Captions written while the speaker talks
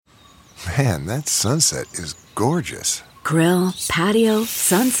Man, that sunset is gorgeous. Grill, patio,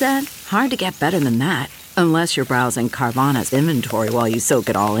 sunset. Hard to get better than that. Unless you're browsing Carvana's inventory while you soak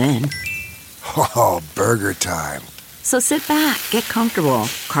it all in. Oh, burger time. So sit back, get comfortable.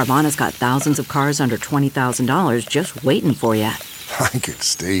 Carvana's got thousands of cars under $20,000 just waiting for you. I could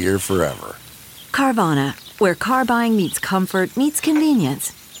stay here forever. Carvana, where car buying meets comfort meets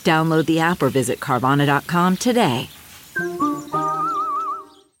convenience. Download the app or visit Carvana.com today.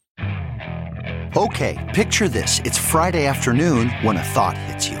 Okay, picture this. It's Friday afternoon when a thought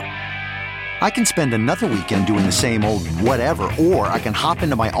hits you. I can spend another weekend doing the same old whatever, or I can hop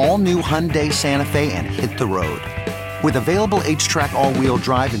into my all-new Hyundai Santa Fe and hit the road. With available H-Track all-wheel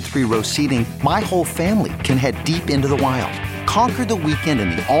drive and 3-row seating, my whole family can head deep into the wild. Conquer the weekend in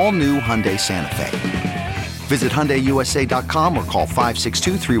the all-new Hyundai Santa Fe. Visit HyundaiUSA.com or call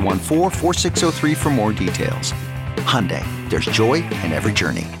 562-314-4603 for more details. Hyundai, there's joy in every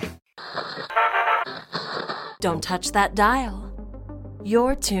journey. Don't touch that dial.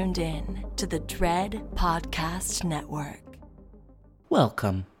 You're tuned in to the Dread Podcast Network.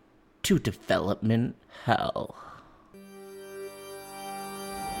 Welcome to Development Hell.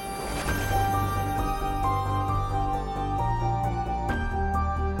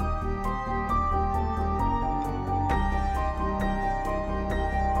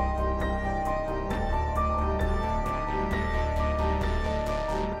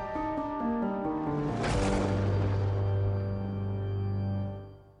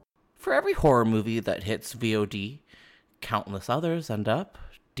 For every horror movie that hits VOD, countless others end up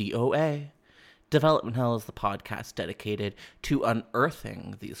DOA. Development Hell is the podcast dedicated to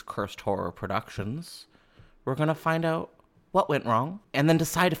unearthing these cursed horror productions. We're going to find out what went wrong, and then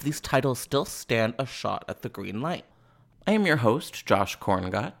decide if these titles still stand a shot at the green light. I am your host, Josh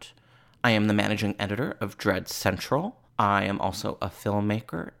Korngut. I am the managing editor of Dread Central. I am also a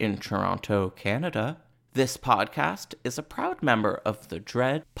filmmaker in Toronto, Canada. This podcast is a proud member of the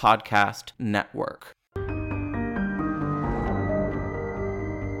Dread Podcast Network.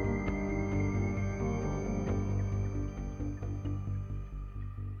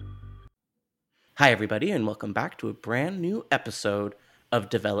 Hi, everybody, and welcome back to a brand new episode of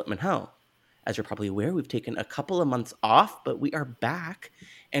Development Hell. As you're probably aware, we've taken a couple of months off, but we are back,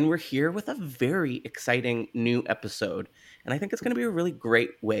 and we're here with a very exciting new episode. And I think it's going to be a really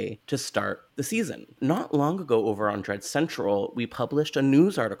great way to start the season. Not long ago over on Dread Central, we published a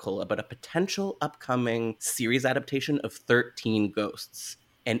news article about a potential upcoming series adaptation of 13 Ghosts.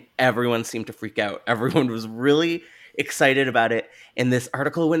 And everyone seemed to freak out. Everyone was really excited about it, and this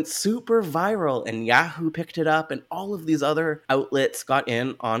article went super viral, and Yahoo picked it up, and all of these other outlets got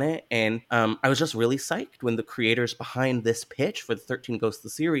in on it, and I was just really psyched when the creators behind this pitch for the 13 Ghosts the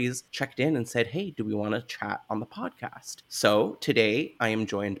series checked in and said, hey, do we want to chat on the podcast? So today I am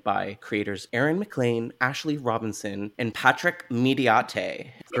joined by creators Aaron McLane, Ashley Robinson, and Patrick Mediate.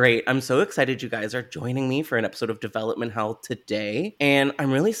 Great, I'm so excited you guys are joining me for an episode of Development Hell today, and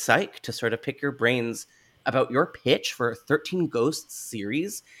I'm really psyched to sort of pick your brains about your pitch for a 13 Ghosts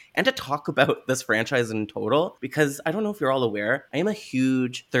series and to talk about this franchise in total, because I don't know if you're all aware, I am a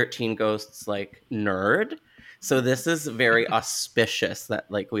huge 13 Ghosts nerd. So this is very auspicious that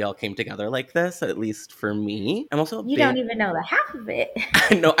we all came together like this, at least for me. I'm also don't even know the half of it.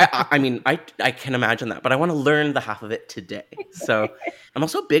 No, I mean, I can imagine that, but I want to learn the half of it today. So I'm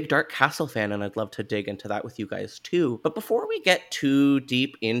also a big Dark Castle fan, and I'd love to dig into that with you guys too. But before we get too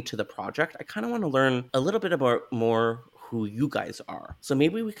deep into the project, I kind of want to learn a little bit about more who you guys are. So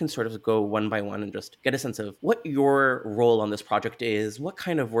maybe we can sort of go one by one and just get a sense of what your role on this project is, what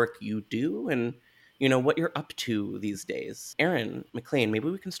kind of work you do, and what you're up to these days. Aaron McLane, maybe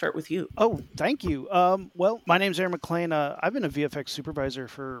we can start with you. Oh, thank you. Well, my name's Aaron McLane. I've been a VFX supervisor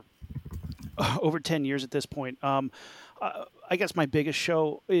for over 10 years at this point. I guess my biggest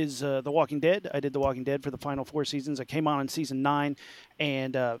show is The Walking Dead. I did The Walking Dead for the final 4 seasons. I came on in season 9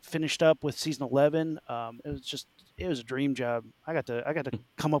 and finished up with season 11. It was a dream job. I got to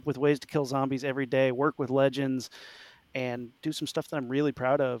come up with ways to kill zombies every day, work with legends, and do some stuff that I'm really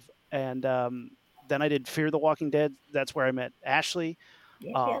proud of. And then I did Fear the Walking Dead. That's where I met Ashley.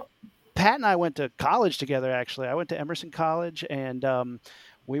 Yeah. Pat and I went to college together, actually. I went to Emerson College, and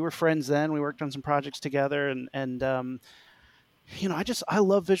we were friends then. We worked on some projects together, and I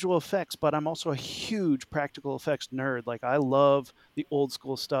love visual effects, but I'm also a huge practical effects nerd. I love the old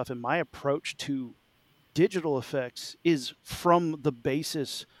school stuff, and my approach to digital effects is from the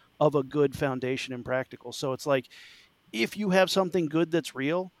basis of a good foundation in practical. So it's if you have something good that's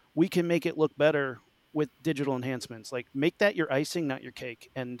real, we can make it look better with digital enhancements. Like, make that your icing, not your cake.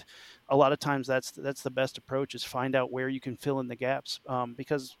 And a lot of times that's the best approach, is find out where you can fill in the gaps,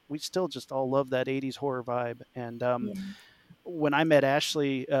 because we still just all love that 80s horror vibe. And Yeah. when I met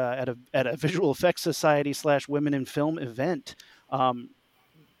Ashley at a Visual Effects Society / Women in Film event, um,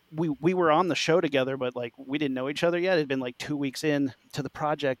 we were on the show together, but like we didn't know each other yet. It had been like 2 weeks in to the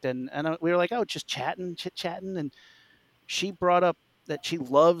project, and we were like, oh, just chit chatting, and she brought up that she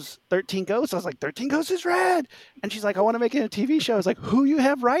loves 13 Ghosts. I was like, 13 Ghosts is rad. And she's like, I want to make it a TV show. I was like, who you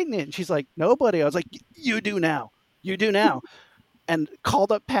have writing it? And she's like, nobody. I was like, you do now. You do now. And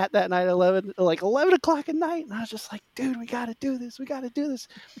called up Pat that night at 11 o'clock at night. And I was just like, dude, we got to do this. We got to do this.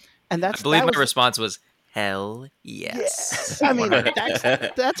 And I believe my response was, hell yes. Yeah. I mean,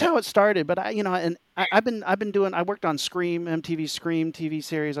 that's how it started. But I've been doing. I worked on Scream, MTV Scream TV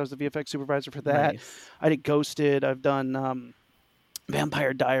series. I was the VFX supervisor for that. Nice. I did Ghosted. I've done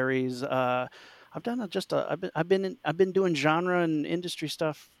Vampire Diaries. I've done I've been doing genre and industry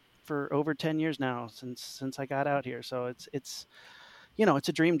stuff for over 10 years now, since I got out here. So it's it's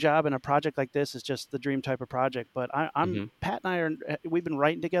a dream job, and a project like this is just the dream type of project. But Pat and we've been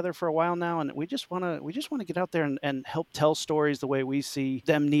writing together for a while now, and we just want to get out there and help tell stories the way we see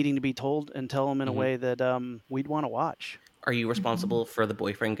them needing to be told, and tell them in a way that we'd want to watch. Are you responsible for the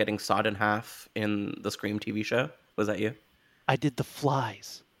boyfriend getting sawed in half in the Scream TV show? Was that you? I did the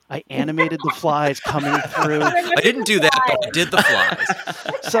flies. I animated the flies coming through. I didn't do that, but I did the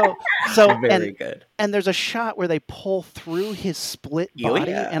flies. So Very good. And there's a shot where they pull through his split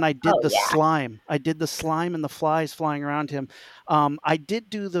body, and I did slime. I did the slime and the flies flying around him. I did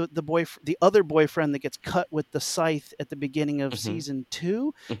do the other boyfriend that gets cut with the scythe at the beginning of season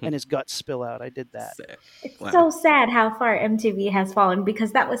 2, and his guts spill out. I did that. Sick. It's so sad how far MTV has fallen,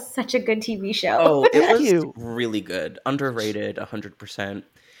 because that was such a good TV show. Oh, it was you. really good. Underrated, 100%.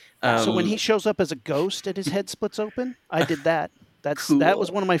 So when he shows up as a ghost and his head splits open, I did that. That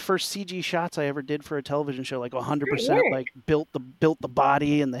was one of my first CG shots I ever did for a television show. Like 100%, like built the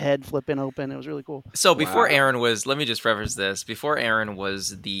body and the head flipping open. It was really cool. So before Aaron was, let me just preface this. Before Aaron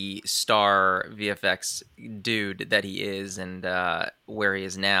was the star VFX dude that he is, and where he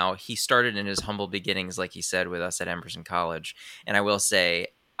is now, he started in his humble beginnings, like he said, with us at Emerson College. And I will say,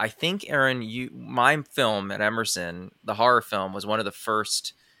 I think, Aaron, my film at Emerson, the horror film, was one of the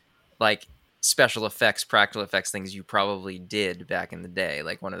first like special effects, practical effects things you probably did back in the day,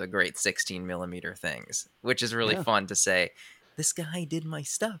 like one of the great 16 millimeter things, which is really fun to say, this guy did my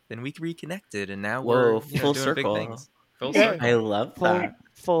stuff and we reconnected, and now we're full doing circle. big things. Full circle. I love that.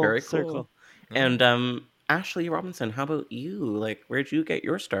 Full Very circle. Cool. And Ashley Robinson, how about you? Like, where'd you get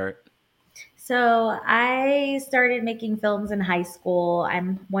your start? So I started making films in high school.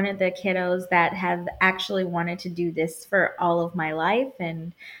 I'm one of the kiddos that have actually wanted to do this for all of my life,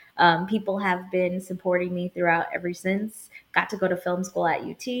 and people have been supporting me throughout ever since. Got to go to film school at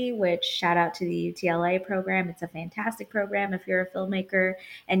UT, which shout out to the UTLA program. It's a fantastic program if you're a filmmaker,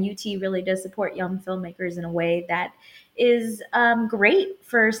 and UT really does support young filmmakers in a way that is great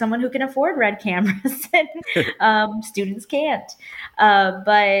for someone who can afford red cameras and students can't.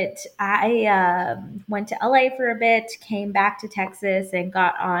 But I went to LA for a bit, came back to Texas, and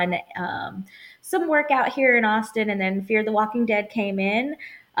got on some work out here in Austin, and then Fear the Walking Dead came in.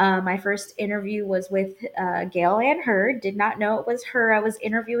 My first interview was with Gail Ann Hurd. Did not know it was her I was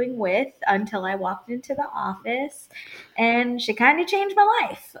interviewing with until I walked into the office, and she kind of changed my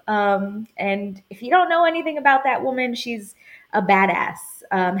life. And if you don't know anything about that woman, she's a badass,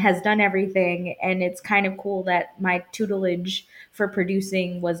 has done everything. And it's kind of cool that my tutelage for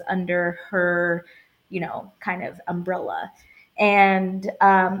producing was under her, kind of umbrella. And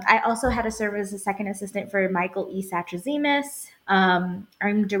I also had to serve as a second assistant for Michael E. Satrazemis.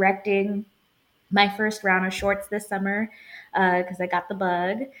 I'm directing my first round of shorts this summer because I got the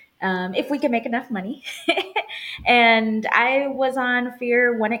bug, if we can make enough money. And I was on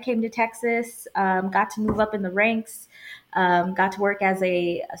Fear when it came to Texas, got to move up in the ranks. Got to work as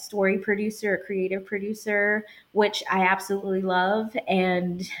a story producer, a creative producer, which I absolutely love.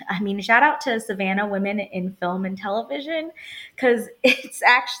 And I mean, shout out to Savannah Women in Film and Television, because it's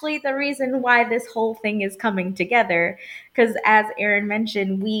actually the reason why this whole thing is coming together. Because as Aaron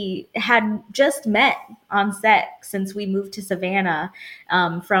mentioned, we had just met on set since we moved to Savannah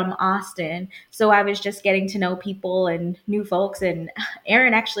from Austin. So I was just getting to know people and new folks. And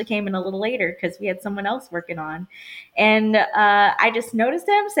Aaron actually came in a little later because we had someone else working on. And I just noticed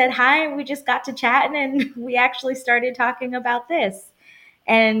him, said hi. We just got to chatting, and we actually started talking about this.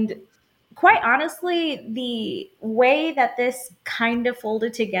 And quite honestly, the way that this kind of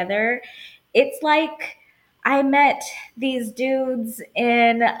folded together, it's like I met these dudes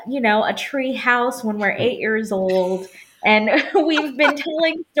in, a tree house when we're 8 years old. And we've been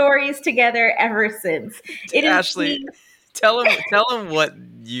telling stories together ever since. It is Ashley, tell him what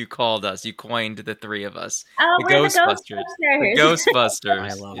you called us. You coined the three of us, the we're the Ghostbusters. The Ghostbusters. I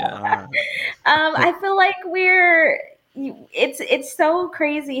Ghostbusters. love Yeah. that. I feel like it's so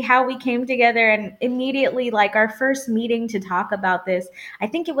crazy how we came together, and immediately, like, our first meeting to talk about this, I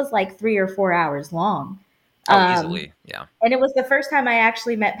think it was like 3 or 4 hours long. Oh, Um, easily. Yeah. and it was the first time I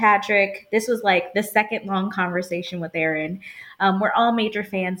actually met Patrick. This was like the second long conversation with Aaron. We're all major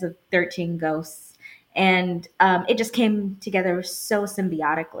fans of 13 Ghosts. And it just came together so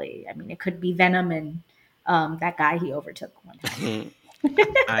symbiotically. I mean, it could be Venom and that guy he overtook one time.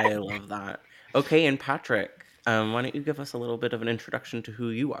 I love that. Okay, and Patrick, why don't you give us a little bit of an introduction to who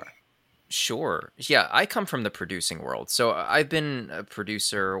you are? Sure. Yeah, I come from the producing world. So I've been a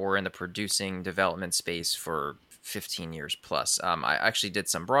producer or in the producing development space for 15 years plus. I actually did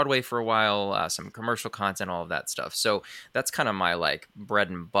some Broadway for a while, some commercial content, all of that stuff. So that's kind of my like bread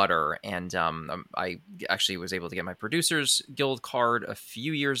and butter. And I actually was able to get my Producers Guild card a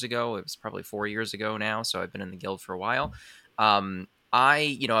few years ago. It was probably 4 years ago now. So I've been in the guild for a while.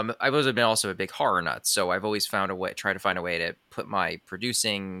 I've always been also a big horror nut, so I've always try to find a way to put my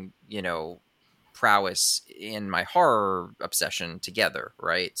producing, prowess in my horror obsession together,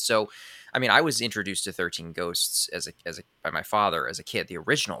 right? So, I mean, I was introduced to 13 Ghosts by my father as a kid, the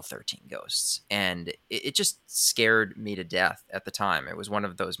original 13 Ghosts, and it just scared me to death at the time. It was one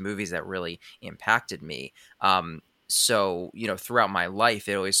of those movies that really impacted me. So, throughout my life,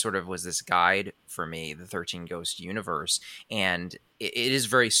 it always sort of was this guide for me, the 13 Ghost universe. And it is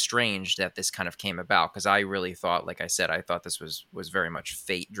very strange that this kind of came about, because I really thought, like I said, I thought this was very much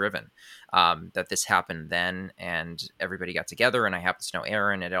fate driven, that this happened then and everybody got together, and I happened to know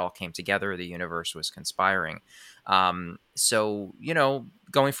Aaron. It all came together. The universe was conspiring. So,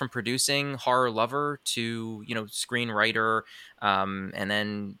 going from producing horror lover to, screenwriter, and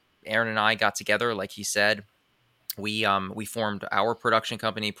then Aaron and I got together, like he said. We formed our production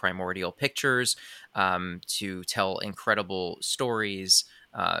company, Primordial Pictures, to tell incredible stories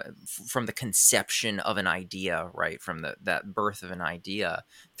from the conception of an idea, right, from that birth of an idea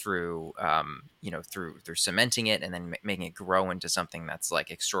through through cementing it and then making it grow into something that's like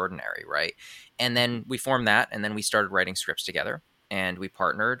extraordinary, right? And then we formed that, and then we started writing scripts together. And we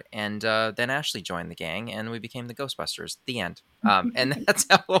partnered, and then Ashley joined the gang, and we became the Ghostbusters. The end. And that's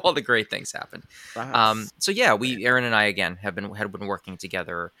how all the great things happened. That's So yeah, Aaron and I again had been working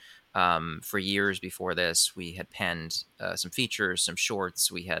together for years before this. We had penned some features, some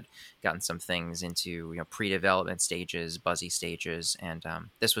shorts. We had gotten some things into pre-development stages, buzzy stages, and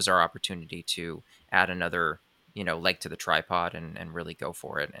this was our opportunity to add another leg to the tripod and really go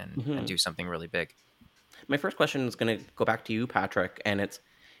for it and do something really big. My first question is going to go back to you, Patrick, and it's,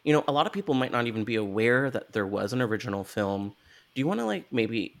 a lot of people might not even be aware that there was an original film. Do you want to like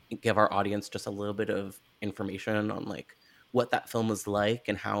maybe give our audience just a little bit of information on like what that film was like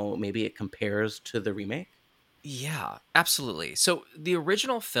and how maybe it compares to the remake? Yeah, absolutely. So the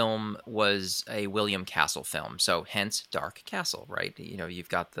original film was a William Castle film, so hence Dark Castle, right? You've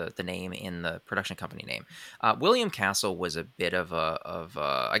got the name in the production company name. William Castle was a bit of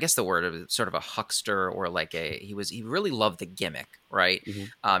I guess the word of sort of a huckster, or like he really loved the gimmick, right?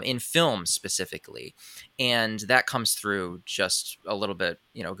 In film specifically, and that comes through just a little bit,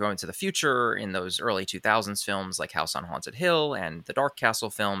 going to the future in those early 2000s films like House on Haunted Hill and the Dark Castle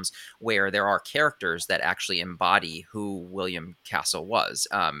films, where there are characters that actually embody who William Castle was.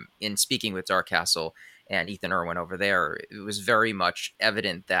 In speaking with Dark Castle and Ethan Irwin over there, it was very much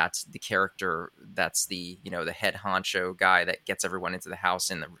evident that the character that's the head honcho guy that gets everyone into the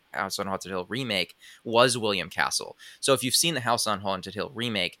house in the House on Haunted Hill remake was William Castle. So if you've seen the House on Haunted Hill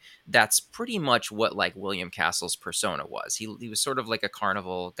remake, that's pretty much what like William Castle's persona was. He was sort of like a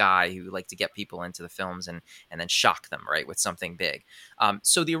carnival guy who liked to get people into the films and then shock them, right, with something big.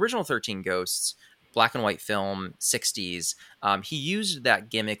 So the original 13 Ghosts, black and white film, 60s, he used that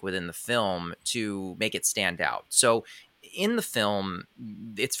gimmick within the film to make it stand out. So in the film,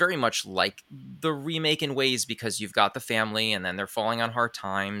 it's very much like the remake in ways, because you've got the family and then they're falling on hard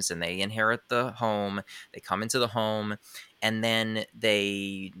times and they inherit the home. They come into the home and then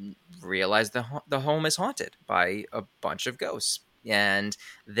they realize the home is haunted by a bunch of ghosts. And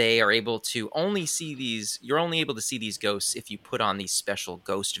they are able to only see you're only able to see these ghosts if you put on these special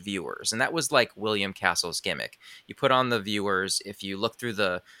ghost viewers. And that was like William Castle's gimmick. You put on the viewers, if you look through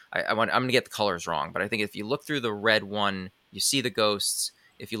I'm going to get the colors wrong, but I think if you look through the red one, you see the ghosts.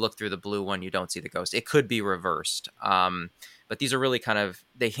 If you look through the blue one, you don't see the ghost. It could be reversed. But But these are really kind of,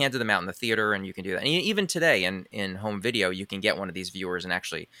 they handed them out in the theater, and you can do that. And even today in home video, you can get one of these viewers and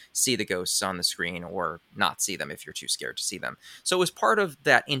actually see the ghosts on the screen, or not see them if you're too scared to see them. So it was part of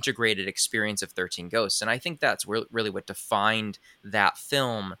that integrated experience of 13 Ghosts. And I think that's really what defined that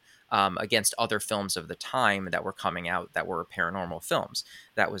film against other films of the time that were coming out that were paranormal films.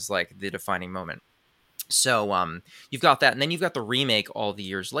 That was like the defining moment. So you've got that, and then you've got the remake all the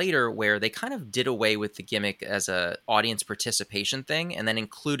years later, where they kind of did away with the gimmick as a audience participation thing, and then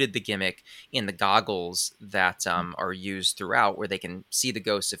included the gimmick in the goggles that are used throughout, where they can see the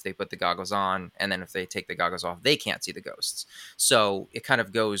ghosts if they put the goggles on, and then if they take the goggles off, they can't see the ghosts. So it kind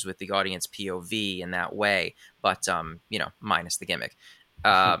of goes with the audience POV in that way, but minus the gimmick.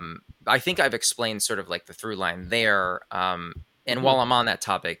 I think I've explained sort of like the through line there. And while I'm on that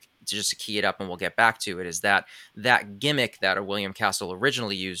topic, just to key it up, and we'll get back to it, is that gimmick that William Castle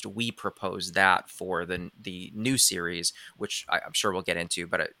originally used, we proposed that for the new series, which I'm sure we'll get into,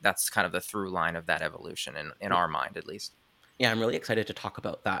 but that's kind of the through line of that evolution in our mind, at least. Yeah, I'm really excited to talk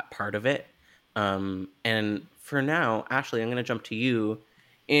about that part of it. And for now, Ashley, I'm going to jump to you.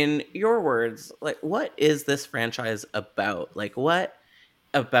 In your words, like, what is this franchise about? Like, what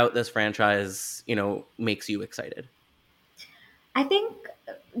about this franchise, makes you excited? I think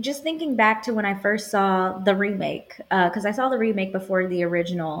just thinking back to when I first saw the remake, because I saw the remake before the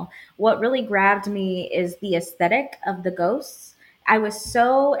original, what really grabbed me is the aesthetic of the ghosts. I was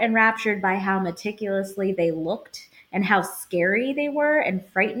so enraptured by how meticulously they looked and how scary they were and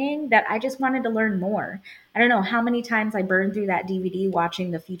frightening that I just wanted to learn more. I don't know how many times I burned through that DVD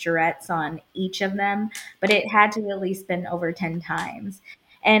watching the featurettes on each of them, but it had to at least been over 10 times.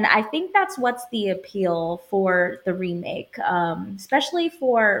 And I think that's what's the appeal for the remake, especially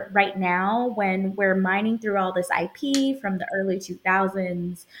for right now when we're mining through all this IP from the early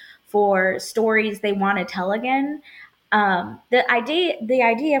 2000s for stories they want to tell again. The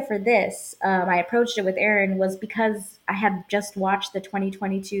idea for this, I approached it with Aaron, was because I had just watched the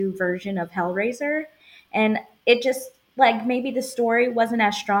 2022 version of Hellraiser, and it just, like, maybe the story wasn't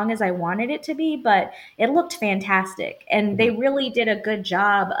as strong as I wanted it to be, but it looked fantastic. And they really did a good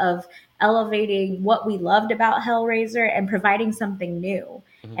job of elevating what we loved about Hellraiser and providing something new.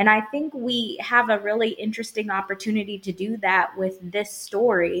 And I think we have a really interesting opportunity to do that with this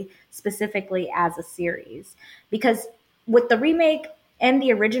story specifically as a series. Because with the remake and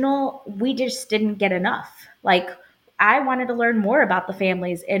the original, we just didn't get enough. Like, I wanted to learn more about the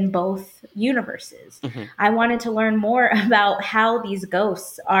families in both universes. I wanted to learn more about how these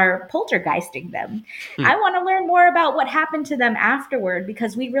ghosts are poltergeisting them. I want to learn more about what happened to them afterward,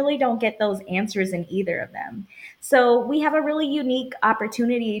 because we really don't get those answers in either of them. So we have a really unique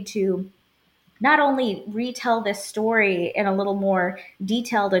opportunity to not only retell this story in a little more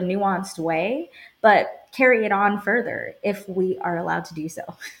detailed and nuanced way, but carry it on further if we are allowed to do so.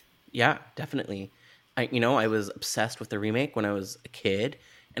 Yeah, definitely. I was obsessed with the remake when I was a kid,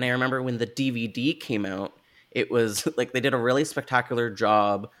 and I remember when the DVD came out, it was like they did a really spectacular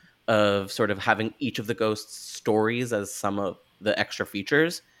job of sort of having each of the ghosts' stories as some of the extra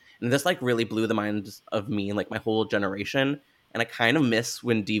features, and this like really blew the minds of me and like my whole generation. And I kind of miss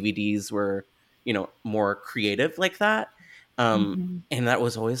when DVDs were, more creative like that. And that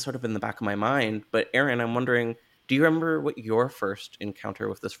was always sort of in the back of my mind. But Aaron, I'm wondering, do you remember what your first encounter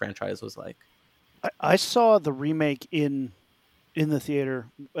with this franchise was like? I saw the remake in the theater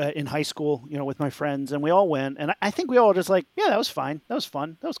in high school, with my friends, and we all went, and I think we all just like, yeah, that was fine, that was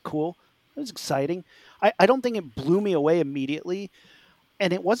fun, that was cool, that was exciting. I don't think it blew me away immediately,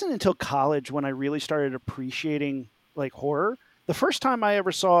 and it wasn't until college when I really started appreciating like horror. The first time I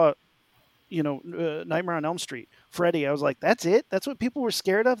ever saw, Nightmare on Elm Street, Freddy, I was like, that's it? That's what people were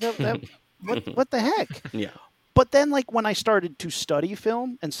scared of? What the heck? Yeah. But then, like, when I started to study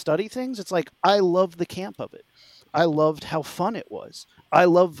film and study things, it's like, I love the camp of it. I loved how fun it was. I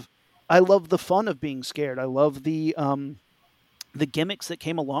love the fun of being scared. I love the gimmicks that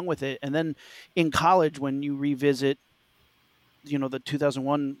came along with it. And then in college, when you revisit, the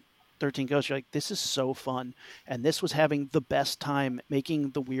 2001 13 Ghosts, you're like, this is so fun. And this was having the best time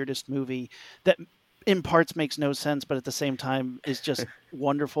making the weirdest movie that in parts makes no sense, but at the same time is just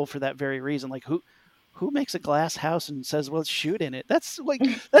wonderful for that very reason. Like, who makes a glass house and says, well, let's shoot in it? That's a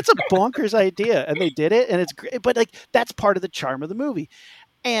bonkers idea. And they did it, and it's great. But like, that's part of the charm of the movie.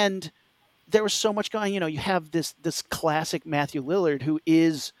 And there was so much going, you have this classic Matthew Lillard, who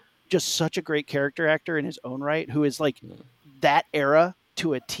is just such a great character actor in his own right, who is like that era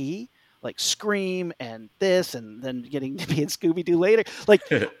to a T, like Scream and this, and then getting to be in Scooby-Doo later. Like,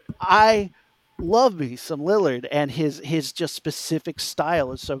 I love me some Lillard, and his just specific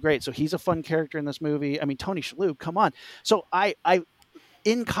style is so great. So he's a fun character in this movie. I mean, Tony Shalhoub, come on. So I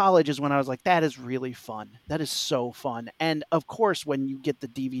in college is when I was like, that is really fun. That is so fun. And of course, when you get the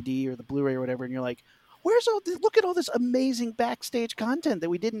DVD or the Blu-ray or whatever, and you're like, where's all this? Look at all this amazing backstage content that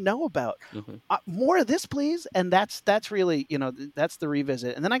we didn't know about. Mm-hmm. More of this, please. And that's really, that's the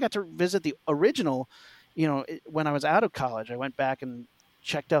revisit. And then I got to visit the original, when I was out of college. I went back and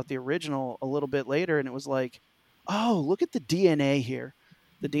checked out the original a little bit later, and it was like, oh, look at the DNA here.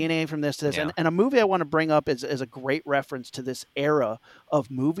 The DNA from this to this. Yeah. And a movie I want to bring up is a great reference to this era of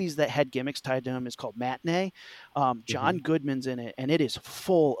movies that had gimmicks tied to them is called Matinee. John Goodman's in it, and it is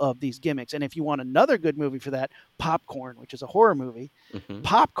full of these gimmicks. And if you want another good movie for that, Popcorn, which is a horror movie. Mm-hmm.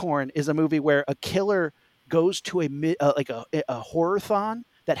 Popcorn is a movie where a killer goes to a horror-thon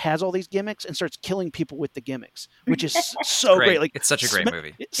that has all these gimmicks and starts killing people with the gimmicks, which is so great. Like, it's such a great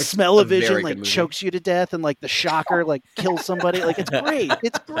movie. Smell-o-vision like chokes you to death, and like the shocker like kills somebody. Like, it's great.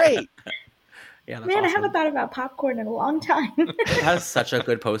 It's great. Yeah, man, awesome. I haven't thought about Popcorn in a long time. It has such a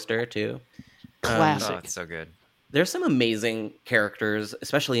good poster too. Classic. It's so good. There's some amazing characters,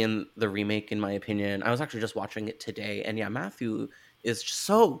 especially in the remake, in my opinion. I was actually just watching it today, and yeah, Matthew is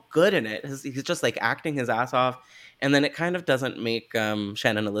so good in it. He's just like acting his ass off, and then it kind of doesn't make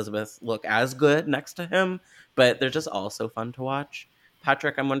Shannon Elizabeth look as good next to him, but they're just all so fun to watch.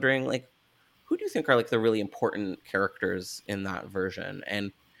 Patrick, I'm wondering, like, who do you think are like the really important characters in that version,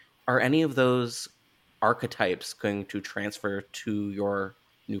 and are any of those archetypes going to transfer to your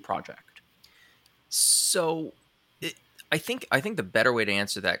new project? So I think the better way to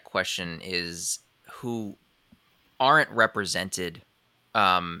answer that question is who aren't represented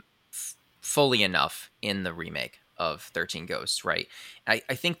fully enough in the remake of 13 Ghosts, right? I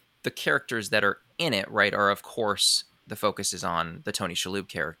think the characters that are in it, right, are of course the focus is on the Tony Shalhoub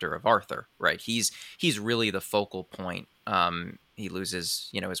character of Arthur, right? He's really the focal point. He loses,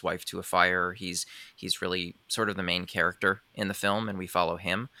 his wife to a fire. He's really sort of the main character in the film, and we follow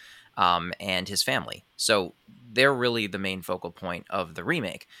him and his family. So they're really the main focal point of the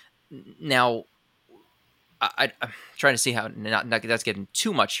remake. Now, I'm trying to see how not that's getting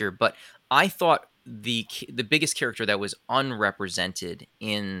too much here, but I thought the biggest character that was unrepresented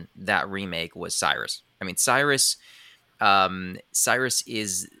in that remake was Cyrus. I mean, Cyrus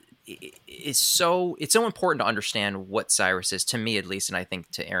is so important to understand what Cyrus is, to me at least, and I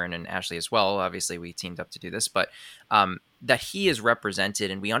think to Aaron and Ashley as well. Obviously, we teamed up to do this, but that he is represented,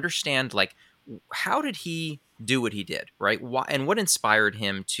 and we understand, like, how did he do what he did, right? Why, and what inspired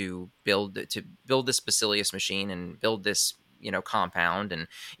him to build this Basilius machine and build this, compound, and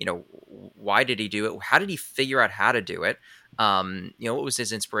why did he do it? How did he figure out how to do it? What was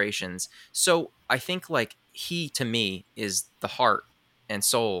his inspirations? So I think, like, he to me is the heart and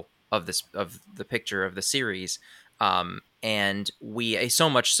soul of the picture of the series, and we so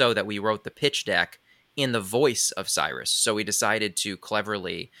much so that we wrote the pitch deck in the voice of Cyrus. So we decided to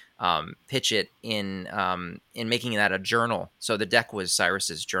cleverly pitch it in making that a journal. So the deck was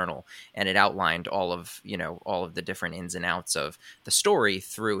Cyrus's journal, and it outlined all of the different ins and outs of the story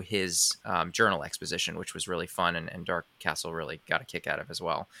through his journal exposition, which was really fun, and Dark Castle really got a kick out of as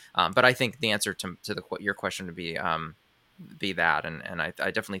well. But I think the answer to your question would be that, and I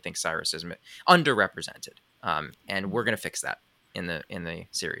definitely think Cyrus is underrepresented, and we're going to fix that in the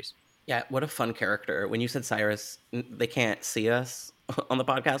series. Yeah, what a fun character. When you said Cyrus, they can't see us on the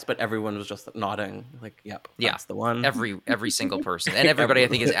podcast, but everyone was just nodding, like, yep, that's the one. Every single person, and everybody I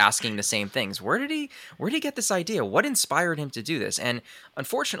think is asking the same things. Where did he get this idea? What inspired him to do this? And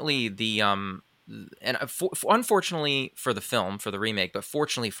unfortunately, unfortunately for the film, for the remake, but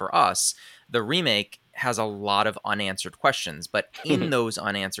fortunately for us, the remake has a lot of unanswered questions. But in those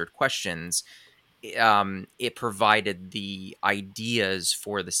unanswered questions, it provided the ideas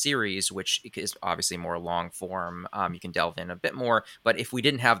for the series, which is obviously more long form. You can delve in a bit more, but if we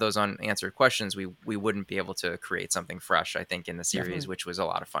didn't have those unanswered questions, we wouldn't be able to create something fresh, I think, in the series, Definitely. Which was a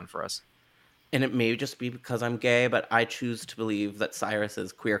lot of fun for us. And it may just be because I'm gay, but I choose to believe that Cyrus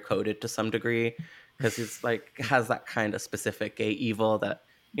is queer coded to some degree, because he's like has that kind of specific gay evil that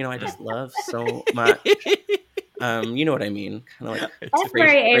I just love so much. You know what I mean? Kind of like F.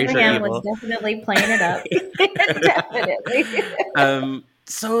 Murray Abraham was definitely playing it up. Definitely.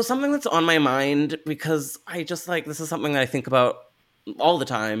 So something that's on my mind, because I just this is something that I think about all the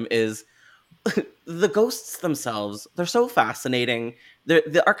time, is the ghosts themselves. They're so fascinating.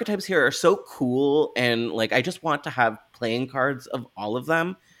 The archetypes here are so cool, and I just want to have playing cards of all of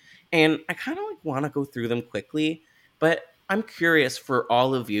them. And I kind of want to go through them quickly, but I'm curious for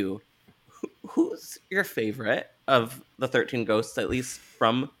all of you, who's your favorite of the 13 Ghosts, at least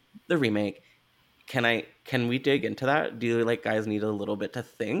from the remake? Can we dig into that? Do you like guys need a little bit to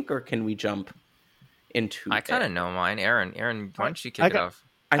think, or can we jump into I kind of it? know mine. Aaron, why don't you I kick it got off?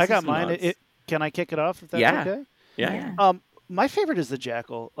 I see got some mine. nods. Can I kick it off if that's Yeah. okay? Yeah. Yeah. My favorite is the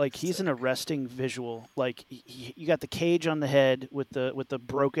jackal. Like he's an arresting visual. Like you got the cage on the head with the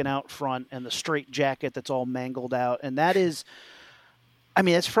broken out front and the straight jacket that's all mangled out, and that is, I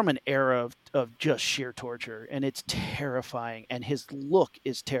mean, it's from an era of just sheer torture, and it's terrifying. And his look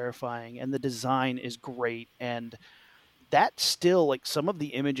is terrifying, and the design is great, and that still like some of the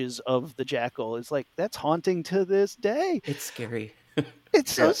images of the jackal is like that's haunting to this day. It's scary.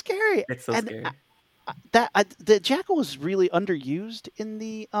 It's so scary, It's so and scary. the jackal was really underused in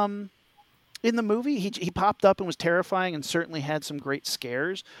the movie. He popped up and was terrifying and certainly had some great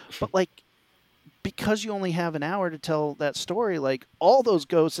scares, but like because you only have an hour to tell that story, like all those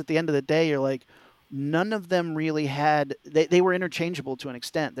ghosts at the end of the day are like none of them really had they were interchangeable to an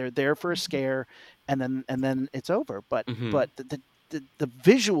extent. They're there for a scare and then it's over. But Mhm. but the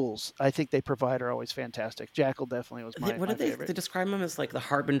visuals I think they provide are always fantastic. Jackal definitely was my What favorite. they describe him as like the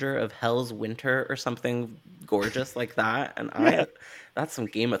harbinger of hell's winter or something gorgeous like that, and Yeah. that's some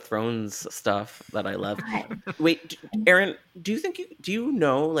Game of Thrones stuff that I love. I- Wait, Aaron, do you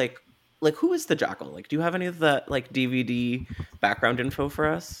know like who is the jackal? Like, do you have any of the like DVD background info for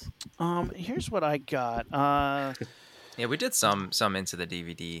us? Here's what I got. Yeah, we did some into the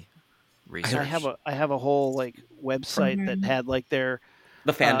DVD research. I have a whole like website that Mhm. had like their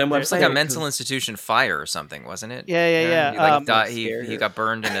The fandom their- It's like website? a mental institution fire or something, wasn't it? Yeah. He like That's he got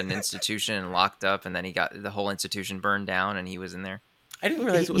burned in an institution and locked up, and then he got the whole institution burned down, and he was in there. I didn't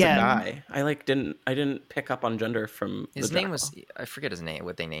realize it was Yeah. a guy. I didn't pick up on gender from His the name jackal. was, I forget his name,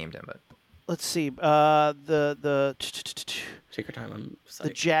 what they named him, but Let's see. The Take your time. I'm the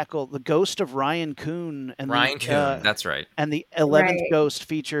psyched. jackal, the ghost of Ryan Coon, and Ryan Coon, that's right. and the 11th Right. ghost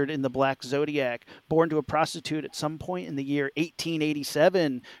featured in the Black Zodiac. Born to a prostitute at some point in the year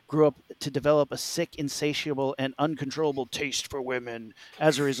 1887, grew up to develop a sick, insatiable, and uncontrollable taste for women.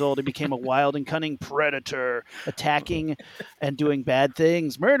 As a result, he became a wild and cunning predator, attacking and doing bad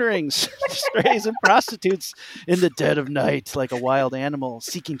things, murdering strays and prostitutes in the dead of night like a wild animal.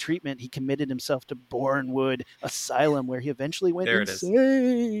 Seeking treatment, he committed himself to Bournewood Asylum, where he eventually went There it is.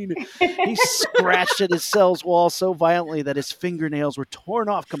 insane. He scratched at his cell's wall so violently that his fingernails were torn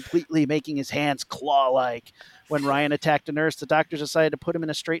off completely, making his hands claw-like. When Ryan attacked a nurse, the doctors decided to put him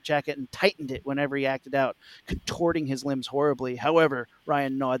in a straitjacket and tightened it whenever he acted out, contorting his limbs horribly. However,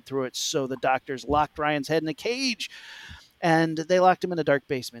 Ryan gnawed through it, so the doctors locked Ryan's head in a cage. And they locked him in a dark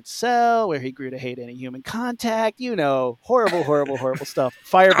basement cell where he grew to hate any human contact. You know, horrible, horrible, horrible stuff.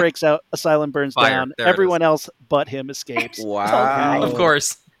 Fire breaks out, asylum burns Fire. down. There it Everyone else but him escapes. Wow. Of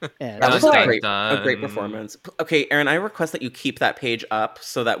course. And That was Dun, a dun, great dun. performance. Okay, Aaron, I request that you keep that page up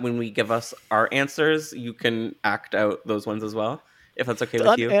so that when we give us our answers, you can act out those ones as well, if that's okay with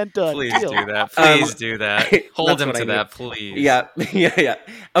done you. and done. Please Deal. do that. Please do that. Hold That's him what I to need. that, please. Yeah, yeah.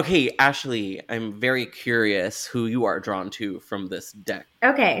 Okay, Ashley, I'm very curious who you are drawn to from this deck.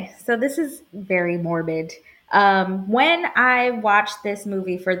 Okay, so this is very morbid. When I watched this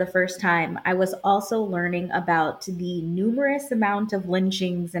movie for the first time, I was also learning about the numerous amount of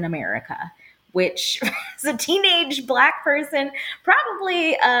lynchings in America, which as a teenage Black person,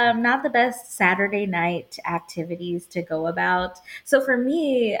 probably not the best Saturday night activities to go about. So for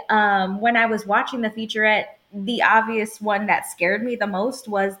me, when I was watching the featurette, the obvious one that scared me the most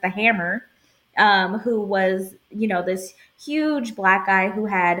was the Hammer, who was, this huge Black guy who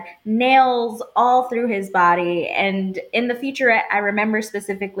had nails all through his body. And in the featurette, I remember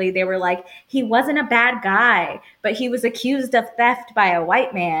specifically, they were like, he wasn't a bad guy, but he was accused of theft by a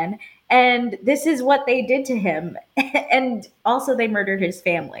white man. And this is what they did to him. And also, they murdered his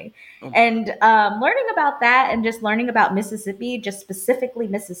family. And learning about that and just learning about Mississippi, just specifically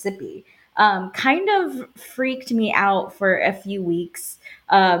Mississippi, kind of freaked me out for a few weeks.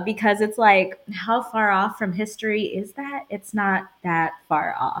 Because it's like, how far off from history is that? It's not that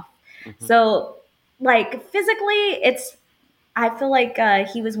far off. Mhm. So, like, physically, I feel like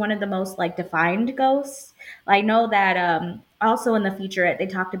he was one of the most like defined ghosts. I know that also in the featurette they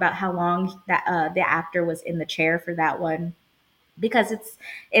talked about how long that the actor was in the chair for that one, because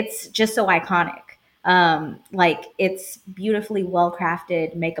it's just so iconic. Like, it's beautifully well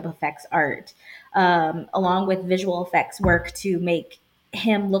crafted makeup effects art, along with visual effects work to make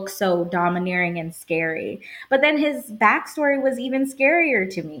him look so domineering and scary. But then his backstory was even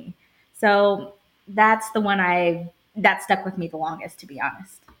scarier to me. So that's the one that stuck with me the longest, to be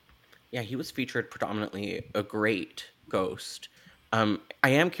honest. Yeah, he was featured predominantly a great ghost. I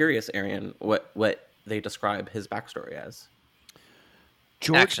am curious, Arian, what they describe his backstory as.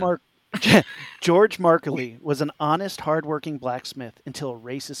 George Action. George Markley was an honest, hardworking blacksmith until a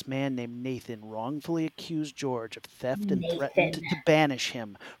racist man named Nathan wrongfully accused George of theft and threatened Nathan. to banish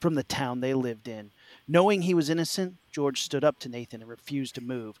him from the town they lived in. Knowing he was innocent, George stood up to Nathan and refused to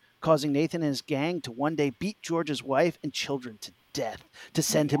move, causing Nathan and his gang to one day beat George's wife and children to death to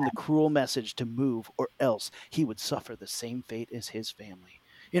send him the cruel message to move or else he would suffer the same fate as his family.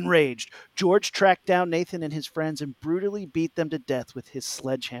 Enraged, George tracked down Nathan and his friends and brutally beat them to death with his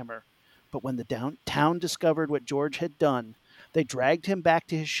sledgehammer. But when the town discovered what George had done, they dragged him back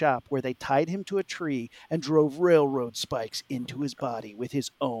to his shop where they tied him to a tree and drove railroad spikes into his body with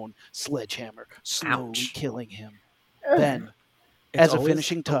his own sledgehammer, slowly Ouch. killing him. Ugh. Then, It's as a always-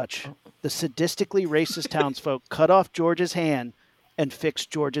 finishing touch, the sadistically racist townsfolk cut off George's hand and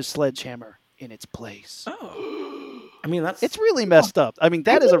fixed George's sledgehammer in its place. Oh. I mean, that's It's really messed up. I mean,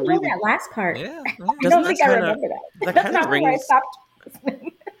 that I is a didn't know really that last part. Yeah. I Doesn't don't that think I kinda- remember that. that That's kinda not where I brings- stopped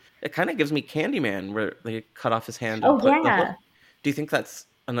listening. it kind of gives me Candyman, where they cut off his hand. Oh, And put the yeah. hook. Do you think that's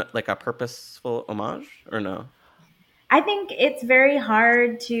like a purposeful homage, or no? I think it's very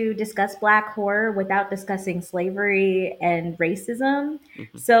hard to discuss Black horror without discussing slavery and racism.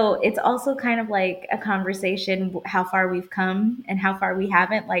 Mhm. So it's also kind of like a conversation how far we've come and how far we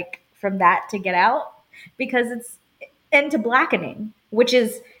haven't, like from that to Get Out, because it's into blackening, which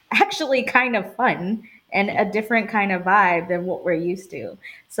is actually kind of fun and a different kind of vibe than what we're used to.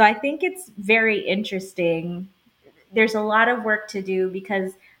 So I think it's very interesting. There's a lot of work to do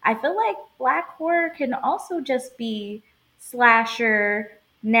because I feel like Black horror can also just be slasher,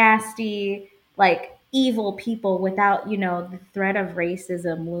 nasty, like evil people without, the threat of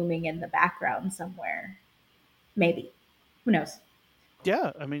racism looming in the background somewhere. Maybe. Who knows?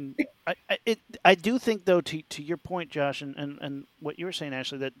 Yeah, I mean, I do think though to your point, Josh, and what you were saying,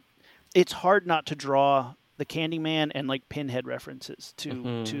 Ashley, that it's hard not to draw the Candyman and like Pinhead references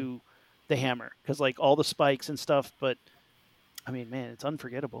to the Hammer because like all the spikes and stuff. But I mean, man, it's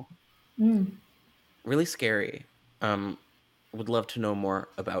unforgettable. Mm. Really scary. Would love to know more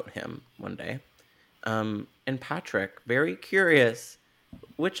about him one day. And Patrick, very curious,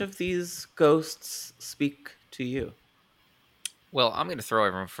 which of these ghosts speak to you? Well, I'm going to throw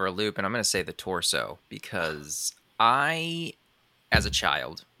everyone for a loop, and I'm going to say the torso because I, as a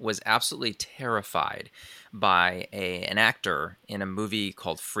child, was absolutely terrified by an actor in a movie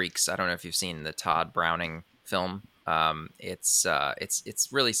called Freaks. I don't know if you've seen the Todd Browning film. It's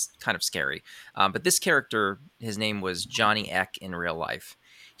really kind of scary. But this character, his name was Johnny Eck in real life.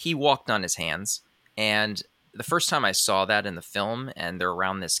 He walked on his hands, and the first time I saw that in the film, and they're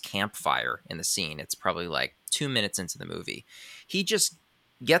around this campfire in the scene, it's probably like 2 minutes into the movie. He just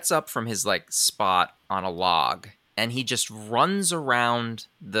gets up from his like spot on a log, and he just runs around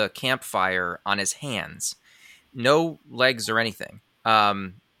the campfire on his hands, no legs or anything.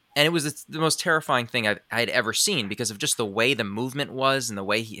 And it was the most terrifying thing I'd ever seen because of just the way the movement was and the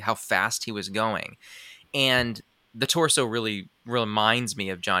way how fast he was going. And the torso really reminds me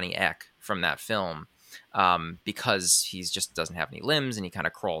of Johnny Eck from that film because he's just doesn't have any limbs and he kind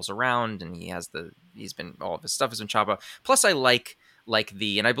of crawls around and all of his stuff has been chopped off. Plus, I like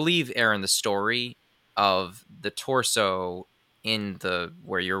and I believe, Aaron, the story of the torso in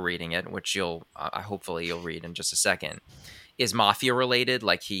where you're reading it, which hopefully you'll read in just a second, is mafia related.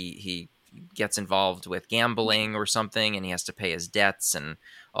 Like he gets involved with gambling or something, and he has to pay his debts and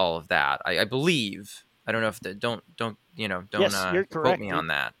all of that. I believe. I don't know if don't Yes, you're quote correct, me dude. on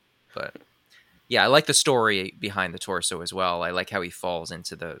that, but yeah, I like the story behind the torso as well. I like how he falls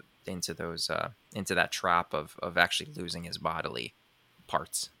into that trap of actually losing his bodily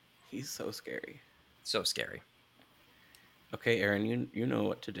parts. He's so scary. So scary. Okay, Aaron, you know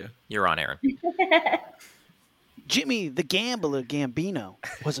what to do. You're on, Aaron. Jimmy, the gambler Gambino,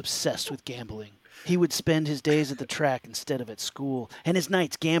 was obsessed with gambling. He would spend his days at the track instead of at school, and his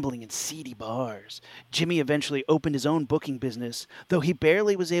nights gambling in seedy bars. Jimmy eventually opened his own booking business, though he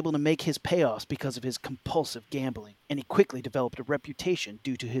barely was able to make his payoffs because of his compulsive gambling, and he quickly developed a reputation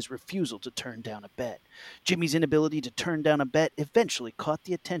due to his refusal to turn down a bet. Jimmy's inability to turn down a bet eventually caught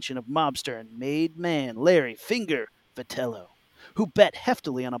the attention of mobster and made man Larry Finger Vitello, who bet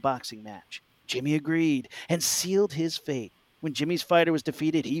heftily on a boxing match. Jimmy agreed and sealed his fate. When Jimmy's fighter was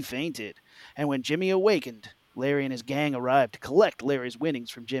defeated, he fainted. And when Jimmy awakened, Larry and his gang arrived to collect Larry's winnings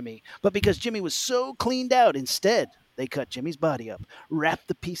from Jimmy. But because Jimmy was so cleaned out, instead, they cut Jimmy's body up, wrapped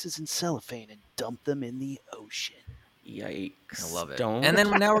the pieces in cellophane, and dumped them in the ocean. Yikes! I love it. Don't. And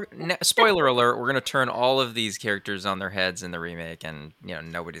then spoiler alert, we're going to turn all of these characters on their heads in the remake, and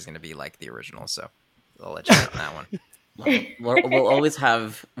nobody's going to be like the original. So I'll let you know on that one. We'll always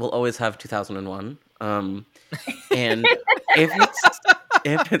have 2001. And if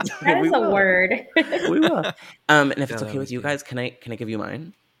If it's That we is a will. word. We will. And if Yeah, it's that okay with was you good. guys, can I give you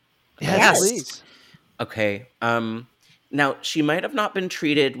mine? Yes, Yes. please. Okay. Now she might have not been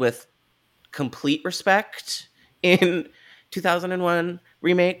treated with complete respect in 2001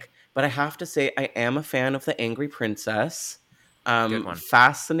 remake, but I have to say I am a fan of the Angry Princess. Good one.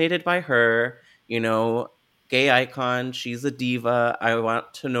 Fascinated by her, you know, gay icon. She's a diva. I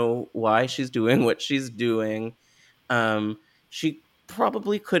want to know why she's doing what she's doing. She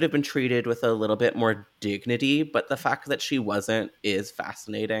probably could have been treated with a little bit more dignity, but the fact that she wasn't is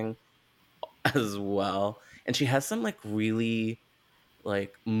fascinating as well. And she has some like really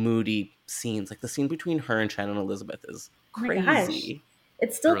like moody scenes. Like the scene between her and Shannon Elizabeth is Oh my gosh. crazy. It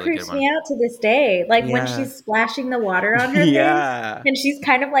A still really good creeps one. me out to this day. Like when Yeah. she's splashing the water on her face Yeah. and she's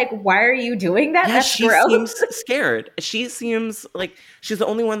kind of like, why are you doing that? Yeah, That's she gross. seems scared. She seems like she's the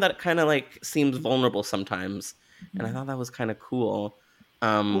only one that kind of like seems vulnerable sometimes. And I thought that was kind of cool.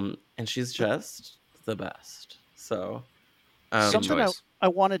 And she's just the best. So Good Something choice. I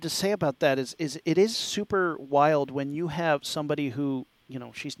wanted to say about that is it is super wild when you have somebody who,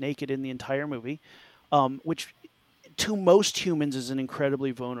 she's naked in the entire movie, which to most humans is an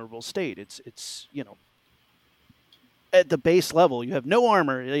incredibly vulnerable state. It's at the base level, you have no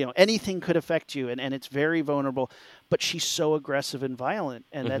armor, anything could affect you, and it's very vulnerable. But she's so aggressive and violent,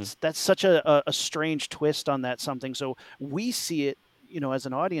 and mhm. that's such a strange twist on that something. So we see it, as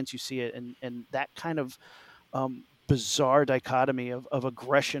an audience, you see it, and that kind of bizarre dichotomy of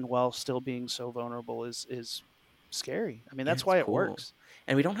aggression while still being so vulnerable is scary. I mean, Yeah, that's it's why it cool. works.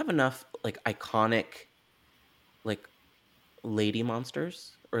 And we don't have enough like iconic like lady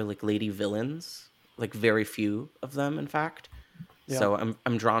monsters or like lady villains. Like very few of them, in fact. Yeah. So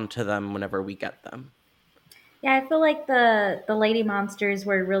I'm drawn to them whenever we get them. Yeah, I feel like the lady monsters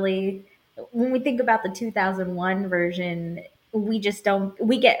were really, when we think about the 2001 version, we just don't,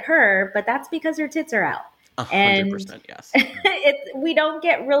 we get her, but that's because her tits are out. And 100%, yes. we don't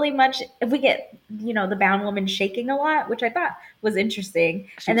get really much. If we get, the bound woman shaking a lot, which I thought was interesting,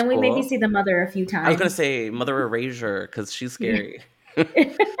 She and was then we maybe cool. see the mother a few I was gonna times. say Mother Erasure because she's scary.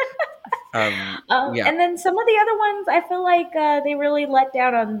 Yeah. And then some of the other ones, I feel like they really let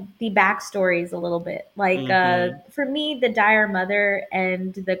down on the backstories a little bit. Like hmm for me, the dire mother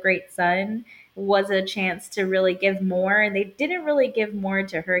and the great son was a chance to really give more, and they didn't really give more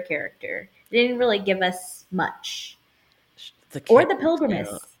to her character. They didn't really give us much. The Or kid. the Yeah.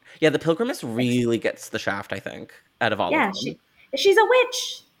 pilgrimess. Yeah, the Pilgrimess really gets the shaft, I think, out of all of Yeah, them. she's a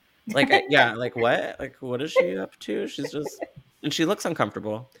witch. Like, yeah, like what? Like, what is she up to? She's just, and she looks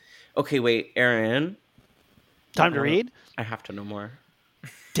uncomfortable. Okay, wait, Aaron, Time I to want to, read. I have to know more.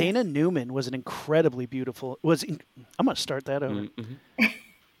 Dana Newman was an incredibly beautiful. I'm going to start that over. Mm-hmm.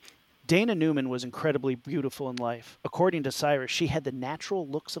 Dana Newman was incredibly beautiful in life. According to Cyrus, she had the natural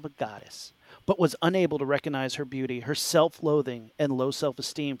looks of a goddess, but was unable to recognize her beauty. Her self loathing and low self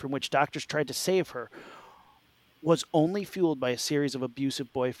esteem, from which doctors tried to save her, was only fueled by a series of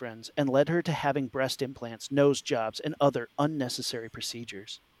abusive boyfriends and led her to having breast implants, nose jobs, and other unnecessary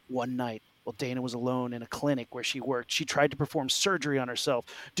procedures. One night, while Dana was alone in a clinic where she worked, she tried to perform surgery on herself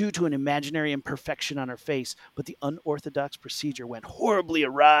due to an imaginary imperfection on her face, but the unorthodox procedure went horribly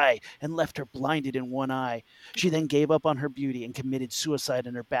awry and left her blinded in one eye. She then gave up on her beauty and committed suicide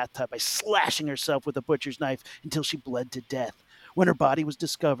in her bathtub by slashing herself with a butcher's knife until she bled to death. When her body was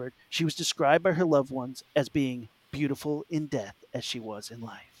discovered, she was described by her loved ones as being beautiful in death as she was in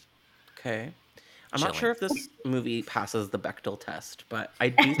life. Okay. I'm not Chilling. sure if this movie passes the Bechdel test, but I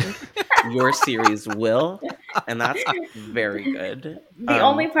do think your series will, and that's very good. The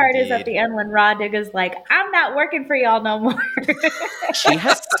only part is at Indeed. the end when Rod Digger's like, I'm not working for y'all no more. She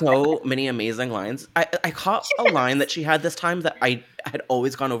has so many amazing lines. I caught a line that she had this time that I had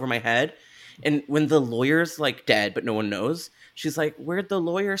always gone over my head. And when the lawyer's like dead, but no one knows, she's like, "Where'd the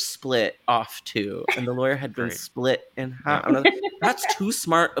lawyer split off to?" And the lawyer had been Great. split in half. Yeah. I'm like, that's too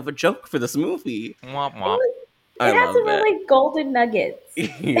smart of a joke for this movie. Womp womp. I It has some love it. really golden nuggets.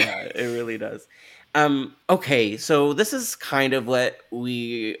 Yeah, it really does. Okay, so this is kind of what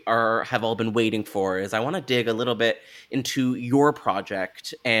we have all been waiting for. Is I want to dig a little bit into your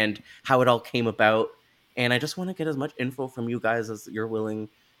project and how it all came about, and I just want to get as much info from you guys as you're willing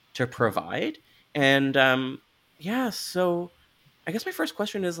to provide. And yeah, so I guess my first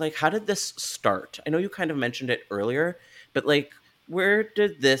question is like, how did this start? I know you kind of mentioned it earlier, but like, where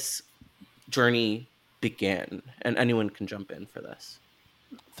did this journey begin? And anyone can jump in for this.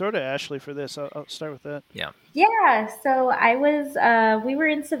 Throw to Ashley for this. I'll start with that. Yeah. Yeah, so we were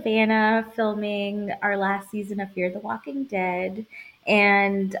in Savannah filming our last season of Fear the Walking Dead.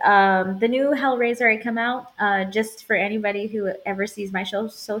 And the new Hellraiser I come out, just for anybody who ever sees my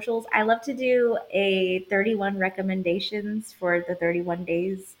socials, I love to do a 31 recommendations for the 31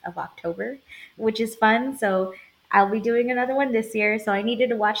 days of October, which is fun. So I'll be doing another one this year. So I needed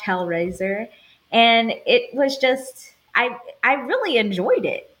to watch Hellraiser, and it was just I really enjoyed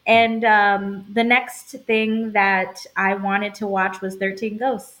it. And the next thing that I wanted to watch was 13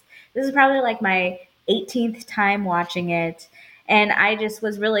 Ghosts. This is probably like my 18th time watching it, and I just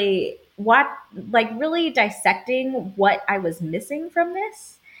was really dissecting what I was missing from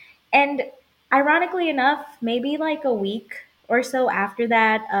this. And ironically enough, maybe like a week or so after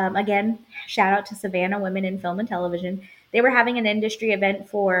that, again, shout out to Savannah Women in Film and Television. They were having an industry event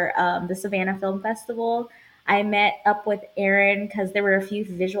for the Savannah Film Festival. I met up with Aaron because there were a few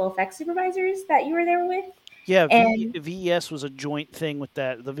visual effects supervisors that you were there with. Yeah, And VES was a joint thing with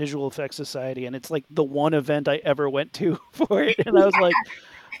that, the Visual Effects Society, and it's like the one event I ever went to for it. And I was like,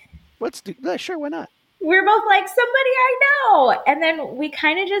 let's do that. Sure, why not? we're both like, somebody I know. And then we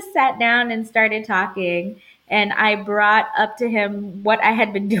kind of just sat down and started talking. And I brought up to him what I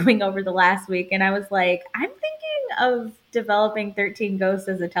had been doing over the last week. And I was like, I'm thinking of developing 13 Ghosts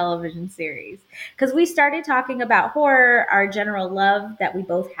as a television series. Because we started talking about horror, our general love that we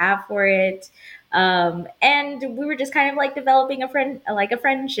both have for it. And we were just kind of like developing a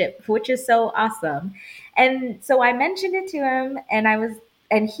friendship, which is so awesome. And so I mentioned it to him,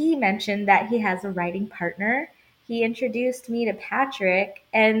 and he mentioned that he has a writing partner. He introduced me to Patrick,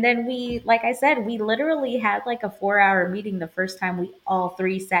 and then like I said, we literally had like a 4-hour meeting the first time we all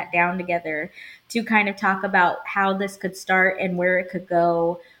three sat down together to kind of talk about how this could start and where it could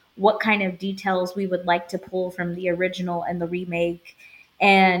go, what kind of details we would like to pull from the original and the remake,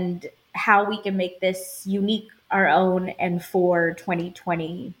 and how we can make this unique, our own, and for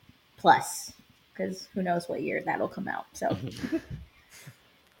 2020 plus, because who knows what year that'll come out. So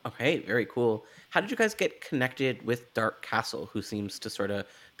Okay, very cool. How did you guys get connected with Dark Castle, who seems to sort of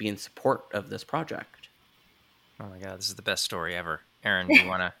be in support of this project? Oh my god, this is the best story ever. Aaron, do you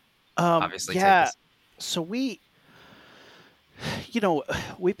want to obviously take Yeah. this? So we've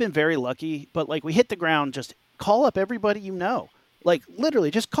been very lucky, but like we hit the ground, just call up everybody you know. Like literally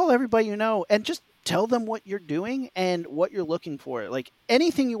just call everybody you know and just tell them what you're doing and what you're looking for. Like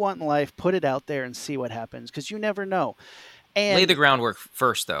anything you want in life, put it out there and see what happens, because you never know. And Lay the groundwork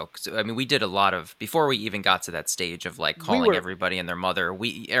first, though. 'Cause, I mean, we did a lot of before we even got to that stage of like calling everybody and their mother.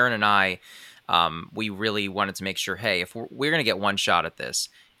 Aaron and I, we really wanted to make sure, hey, if we're going to get one shot at this,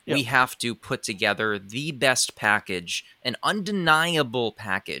 we have to put together the best package, an undeniable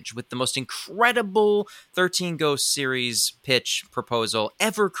package with the most incredible 13 Ghost series pitch proposal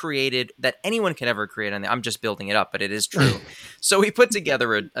ever created that anyone can ever create. And I'm just building it up, but it is true. So we put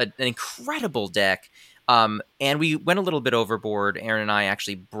together an incredible deck. And we went a little bit overboard. Aaron and I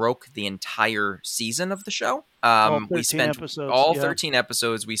actually broke the entire season of the show. We spent episodes, all 13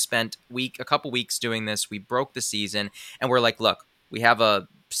 episodes. We spent a couple weeks doing this. We broke the season, and we're like, look, we have a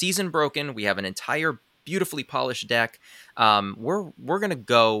season broken. We have an entire beautifully polished deck. We're gonna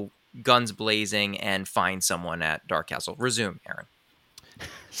go guns blazing and find someone at Dark Castle. Resume, Aaron.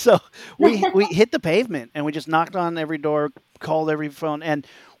 So we hit the pavement and we just knocked on every door, called every phone, and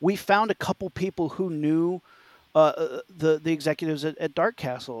we found a couple people who knew the executives at Dark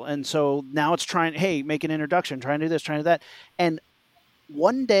Castle. And so now it's hey, make an introduction, try and do this, try and do that. And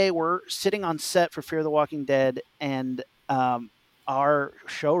one day we're sitting on set for Fear the Walking Dead, and our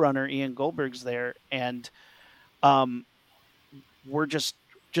showrunner Ian Goldberg's there, and we're just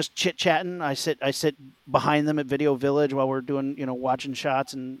chit chatting. I sit behind them at Video Village while we're doing, watching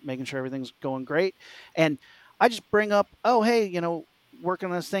shots and making sure everything's going great. And I just bring up, oh, hey, working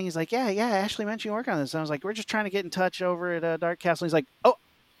on this thing. He's like, yeah, Ashley mentioned you work on this. And I was like, we're just trying to get in touch over at Dark Castle. He's like, oh,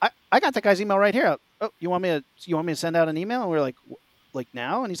 I got that guy's email right here. Oh, you want me to send out an email? And we're like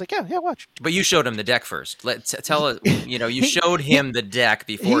now? And he's like, yeah, watch. But you showed him the deck first. Tell it. You showed him the deck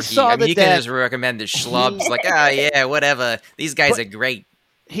before he can just recommend the schlubs like, yeah, whatever. These guys are great.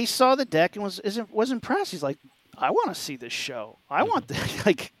 He saw the deck and was impressed. He's like, I want to see this show. I want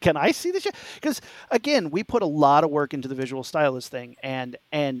can I see this show? Because again, we put a lot of work into the visual style of this thing, and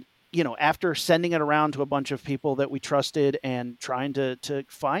after sending it around to a bunch of people that we trusted and trying to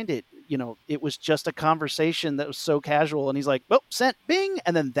find it, it was just a conversation that was so casual. And he's like, well, sent, bing.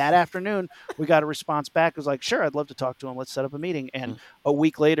 And then that afternoon we got a response back. It was like, sure, I'd love to talk to him. Let's set up a meeting. And a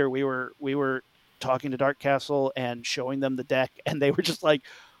week later we were talking to Dark Castle and showing them the deck, and they were just like,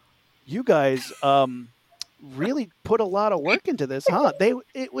 you guys really put a lot of work into this, huh?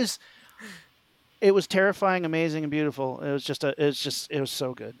 It was terrifying, amazing, and beautiful. It was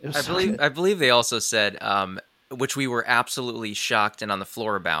so good. I believe they also said which we were absolutely shocked and on the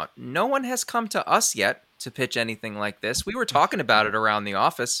floor about. No one has come to us yet to pitch anything like this. We were talking about it around the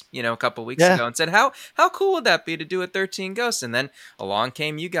office, a couple weeks ago, and said, how cool would that be to do a 13 Ghosts? And then along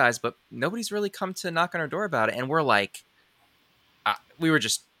came you guys, but nobody's really come to knock on our door about it. And we're like, we were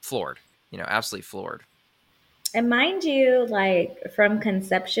just floored, absolutely floored. And mind you, like from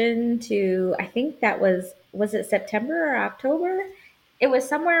conception to, I think that was it September or October? It was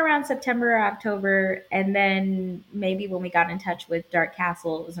somewhere around September or October. And then maybe when we got in touch with Dark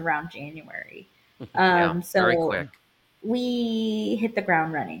Castle, it was around January. Yeah, very So quick. we hit the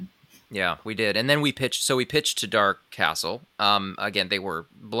ground running. Yeah, we did. And then we pitched to Dark Castle. Again, they were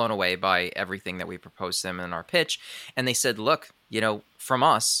blown away by everything that we proposed to them in our pitch. And they said, look, from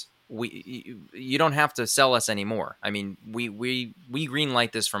us, you don't have to sell us anymore. I mean, we green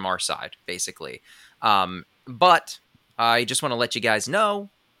light this from our side, basically. But I just want to let you guys know,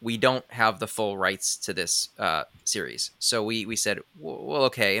 we don't have the full rights to this series. So we said, well,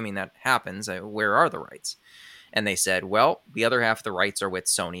 okay, I mean, that happens. Where are the rights? And they said, well, the other half of the rights are with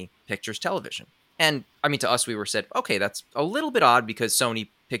Sony Pictures Television. And I mean, to us, we were said, okay, that's a little bit odd because Sony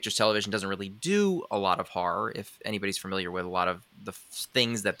Pictures Television doesn't really do a lot of horror, if anybody's familiar with a lot of the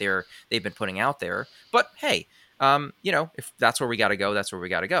things that they've been putting out there. But hey, if that's where we got to go, that's where we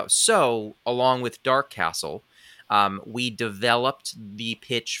got to go. So along with Dark Castle, we developed the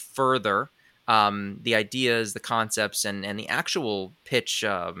pitch further. The ideas, the concepts, and the actual pitch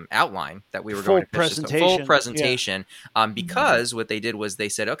outline that we were going to pitch. Full presentation. Yeah. Because what they did was they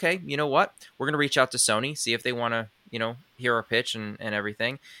said, okay, you know what? We're going to reach out to Sony, see if they want to, hear our pitch and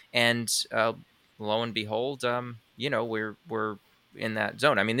everything. And lo and behold, we're in that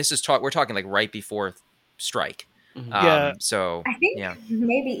zone. I mean, this is we're talking like right before strike. Yeah. So I think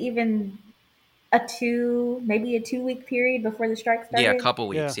maybe even a 2-week period before the strike started. Yeah, a couple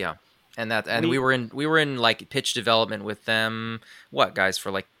weeks. Yeah. And we were in like pitch development with them. What, guys, for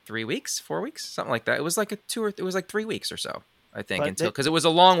like 3 weeks, 4 weeks, something like that. It was like it was like 3 weeks or so, I think, because it was a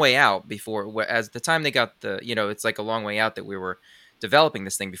long way out before. As the time they got it's like a long way out that we were developing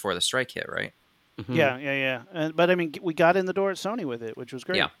this thing before the strike hit, right? Mm-hmm. Yeah. But I mean, we got in the door at Sony with it, which was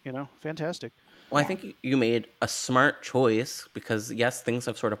great. Yeah. Fantastic. Well, I think you made a smart choice because yes, things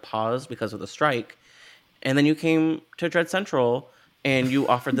have sort of paused because of the strike, and then you came to Dread Central and you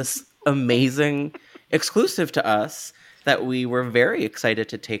offered this amazing exclusive to us that we were very excited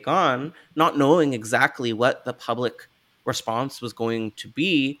to take on, not knowing exactly what the public response was going to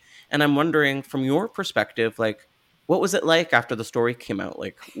be. And I'm wondering, from your perspective, like, what was it like after the story came out?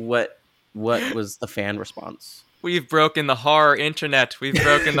 Like, what was the fan response? We've broken the horror internet. We've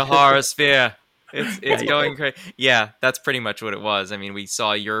broken the horror sphere. It's going crazy. Yeah, that's pretty much what it was. I mean, we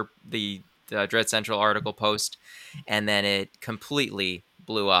saw the Dread Central article post, and then it completely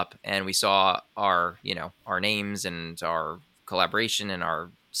blew up, and we saw our names and our collaboration and our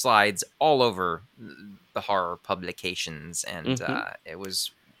slides all over the horror publications, and it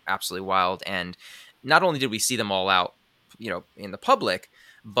was absolutely wild. And not only did we see them all out, in the public,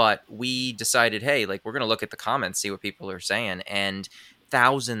 but we decided, hey, like, we're going to look at the comments, see what people are saying, and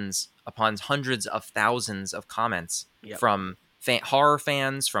thousands upon hundreds of thousands of comments from horror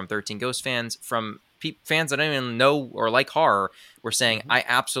fans, from 13 Ghost fans, from fans that don't even know or like horror, were saying, I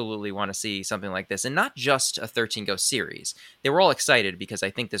absolutely want to see something like this. And not just a 13 Ghost series. They were all excited because I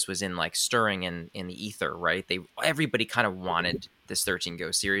think this was stirring in the ether, right? Everybody kind of wanted this 13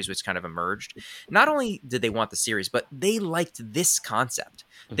 Ghost series, which kind of emerged. Not only did they want the series, but they liked this concept.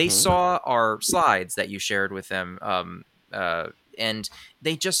 They saw our slides that you shared with them, and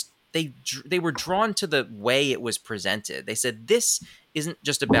they were drawn to the way it was presented. They said, this isn't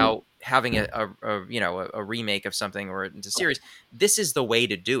just about having a remake of something or a series. This is the way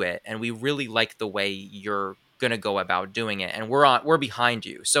to do it, and we really like the way you're going to go about doing it, and we're behind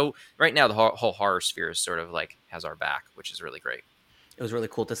you. So right now the whole horror sphere is sort of like has our back, which is really great. It was really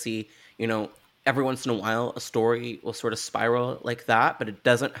cool to see, every once in a while a story will sort of spiral like that, but it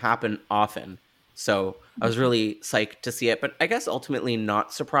doesn't happen often. So I was really psyched to see it, but I guess ultimately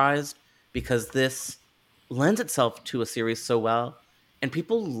not surprised because this lends itself to a series so well, and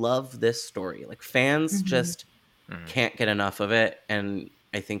people love this story. Like, fans just can't get enough of it, and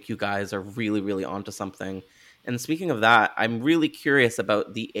I think you guys are really, really onto something. And speaking of that, I'm really curious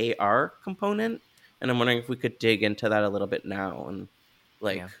about the AR component, and I'm wondering if we could dig into that a little bit now and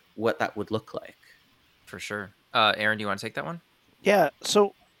what that would look like. For sure. Aaron, do you want to take that one? Yeah.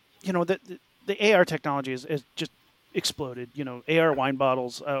 So, the AR technology is just exploded. AR wine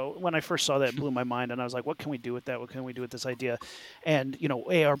bottles. When I first saw that, it blew my mind, and I was like, what can we do with that? What can we do with this idea? And,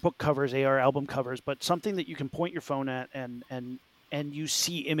 AR book covers, AR album covers, but something that you can point your phone at and you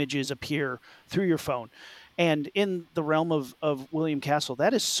see images appear through your phone. And in the realm of William Castle,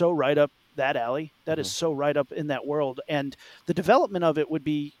 that is so right up that alley. That is so right up in that world. And the development of it would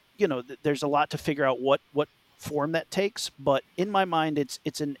be, there's a lot to figure out what form that takes. But in my mind,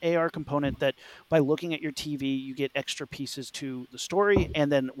 it's an AR component that by looking at your TV, you get extra pieces to the story.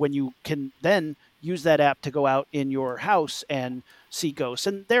 And then when you can then use that app to go out in your house and see ghosts.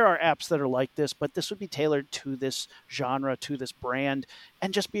 And there are apps that are like this, but this would be tailored to this genre, to this brand,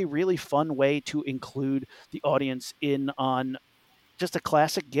 and just be a really fun way to include the audience in on just a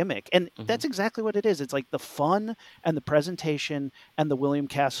classic gimmick. And that's exactly what it is. It's like the fun and the presentation and the William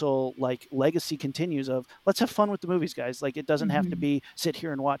Castle like legacy continues of let's have fun with the movies, guys. Like it doesn't have to be sit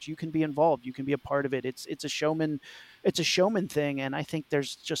here and watch. You can be involved. You can be a part of it. It's a showman thing. And I think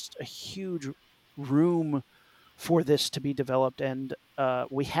there's just a huge room for this to be developed. And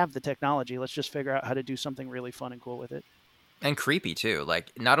we have the technology. Let's just figure out how to do something really fun and cool with it. And creepy too.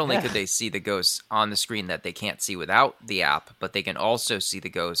 Like not only could they see the ghosts on the screen that they can't see without the app, but they can also see the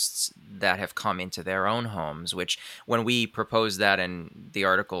ghosts that have come into their own homes, which when we proposed that and the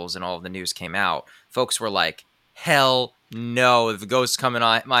articles and all of the news came out, folks were like, hell no, if the ghosts come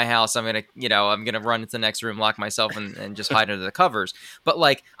in my house, I'm going to run into the next room, lock myself and just hide under the covers. But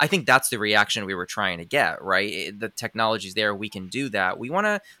like, I think that's the reaction we were trying to get, right? The technology's there. We can do that. We want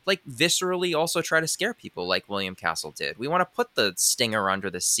to like viscerally also try to scare people like William Castle did. We want to put the stinger under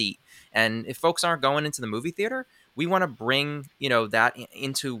the seat. And if folks aren't going into the movie theater, we want to bring, that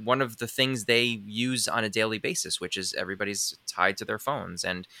into one of the things they use on a daily basis, which is everybody's tied to their phones.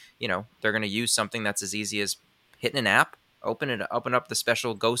 And, they're going to use something that's as easy as hitting an app, open up the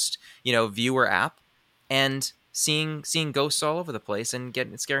special ghost, viewer app, and seeing ghosts all over the place and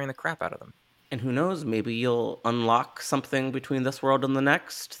scaring the crap out of them. And who knows, maybe you'll unlock something between this world and the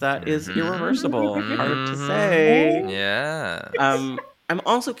next that is irreversible. Hard to say. Yeah. I'm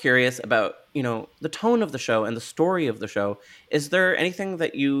also curious about, the tone of the show and the story of the show. Is there anything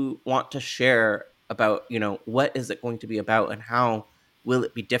that you want to share about, what is it going to be about and how will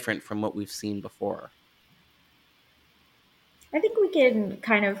it be different from what we've seen before? I think we can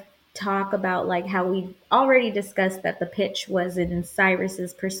kind of talk about like how we already discussed that the pitch was in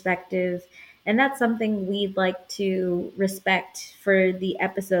Cyrus's perspective, and that's something we'd like to respect for the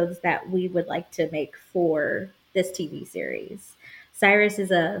episodes that we would like to make for this TV series. Cyrus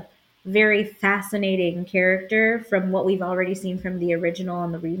is a very fascinating character from what we've already seen from the original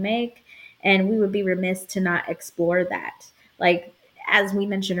and the remake, and we would be remiss to not explore that. Like as we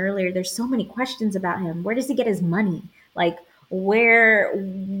mentioned earlier, there's so many questions about him. Where does he get his money? Like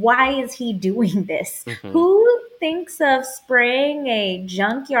why is he doing this? Who thinks of spraying a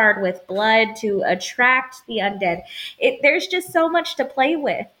junkyard with blood to attract the undead? There's just so much to play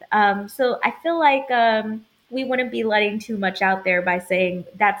with. So I feel like we wouldn't be letting too much out there by saying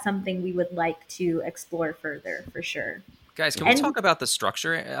that's something we would like to explore further, for sure. Guys, can we talk about the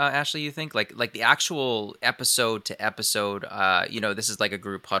structure, Ashley, you think? Like the actual episode to episode, this is like a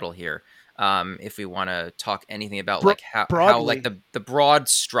group huddle here. If we want to talk anything about like how like the broad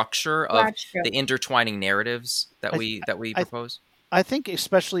structure of the intertwining narratives that we propose. I think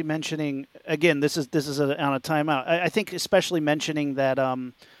especially mentioning, again, this is on a timeout. I think especially mentioning that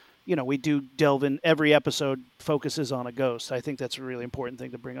we do delve in, every episode focuses on a ghost. I think that's a really important thing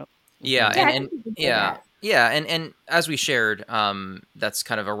to bring up. Yeah, and as we shared, that's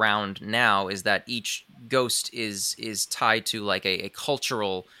kind of around now, is that each ghost is tied to like a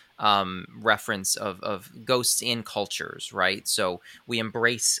cultural reference of ghosts in cultures, right? So we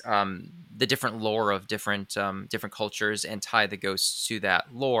embrace the different lore of different cultures and tie the ghosts to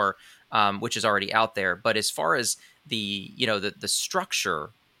that lore, which is already out there. But as far as the structure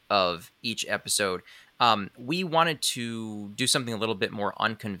of each episode, we wanted to do something a little bit more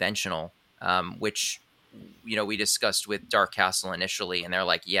unconventional, which we discussed with Dark Castle initially, and they're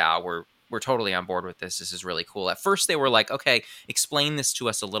like, yeah, we're totally on board with this. This is really cool. At first they were like, okay, explain this to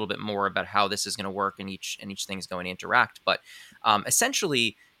us a little bit more about how this is going to work and each thing is going to interact. But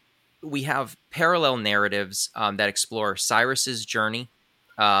essentially we have parallel narratives that explore Cyrus's journey.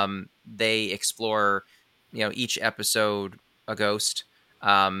 They explore, each episode a ghost.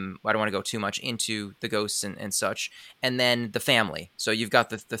 I don't want to go too much into the ghosts and such. And then the family. So you've got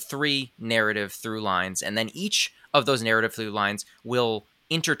the three narrative through lines, and then each of those narrative through lines will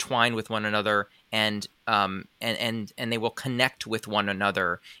intertwine with one another and they will connect with one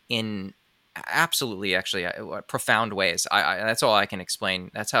another in absolutely, actually, profound ways. That's all I can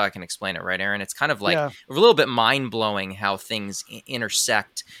explain. That's how I can explain it, right, Aaron? It's kind of like Yeah. a little bit mind blowing how things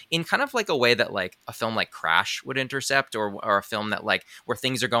intersect in kind of like a way that like a film like Crash would intercept, or a film that like where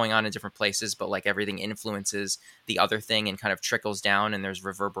things are going on in different places, but like everything influences the other thing and kind of trickles down, and there's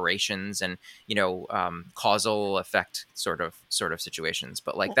reverberations and causal effect sort of situations.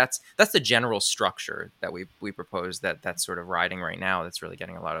 But like that's the general structure that we propose that's sort of riding right now. That's really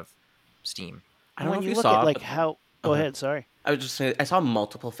getting a lot of steam. I And don't know when if you you look at saw, like but how, go uh-huh. ahead, sorry. I was just saying, I saw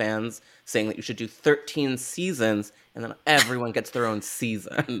multiple fans saying that you should do 13 seasons and then everyone gets their own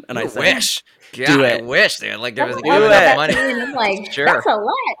season. And I said, Wish, do God, I it. wish they would like there was Someone give else Do said enough that it. to money. me, and I'm like, Sure, that's a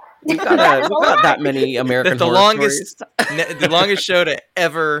lot. We've That is we've a got that lot. many American the Horror Stories. longest the longest show to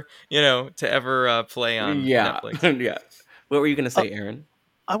ever play on Yeah. Netflix. Yeah. What were you going to say, Aaron?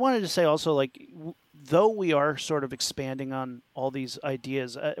 I wanted to say also, like, though we are sort of expanding on all these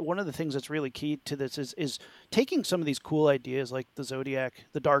ideas, one of the things that's really key to this is taking some of these cool ideas, like the Zodiac,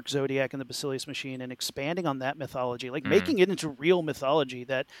 the Dark Zodiac, and the Basilius Machine, and expanding on that mythology, like making it into real mythology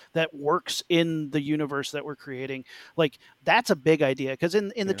that works in the universe that we're creating. Like that's a big idea, because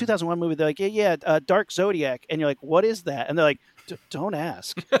in the 2001 movie, they're like, Dark Zodiac, and you're like, what is that? And they're like, don't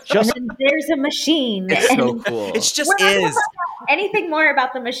ask, And just then there's a machine, It's so and cool. It just we're not going to is. talk about anything more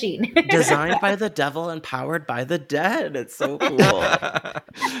about the machine. Designed by the devil and powered by the dead. It's so cool.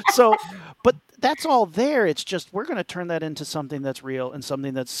 so, but that's all there. It's just we're going to turn that into something that's real and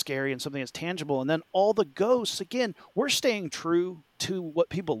something that's scary and something that's tangible. And then all the ghosts, again, we're staying true to what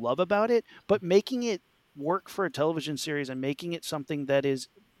people love about it, but making it work for a television series and making it something that is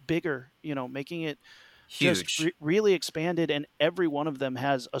bigger, making it just Huge. really expanded, and every one of them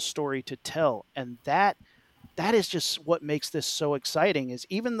has a story to tell. And that is just what makes this so exciting, is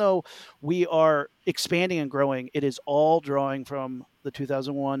even though we are expanding and growing, it is all drawing from the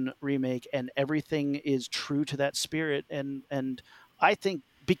 2001 remake, and everything is true to that spirit. And I think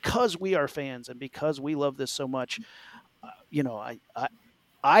because we are fans and because we love this so much, I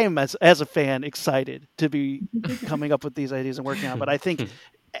am as a fan excited to be coming up with these ideas and working on. But I think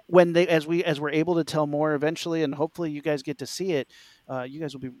when as we're able to tell more eventually, and hopefully you guys get to see it, you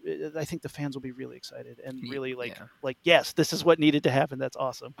guys will be. I think the fans will be really excited and really like yes, this is what needed to happen. That's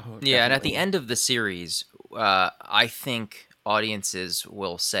awesome. Oh, Yeah, and at the definitely. end of the series, I think audiences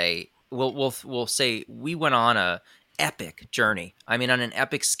will say, will say we went on a epic journey. I mean, on an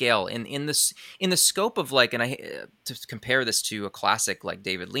epic scale in the scope of like, and to compare this to a classic like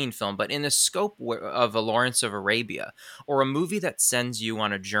David Lean film, but in the scope of a Lawrence of Arabia, or a movie that sends you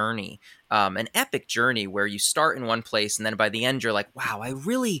on a journey, an epic journey where you start in one place and then by the end you're like, wow, I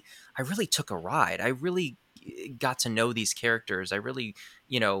really took a ride. I really got to know these characters. I really,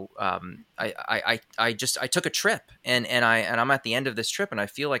 I took a trip, and I'm at the end of this trip, and I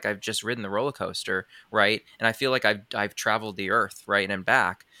feel like I've just ridden the roller coaster, right? And I feel like I've traveled the earth, right, and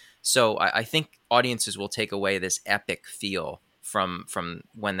back. So I think audiences will take away this epic feel from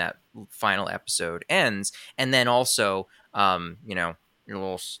when that final episode ends, and then also, your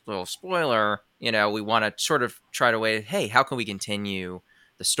little spoiler, we want to sort of try to wait. Hey, how can we continue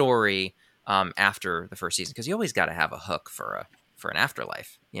the story after the first season? Because you always got to have a hook for an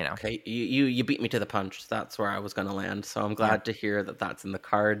afterlife, Okay, you beat me to the punch. That's where I was going to land. So I'm glad to hear that that's in the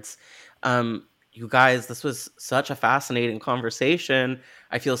cards. You guys, this was such a fascinating conversation.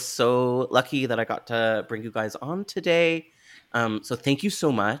 I feel so lucky that I got to bring you guys on today. So thank you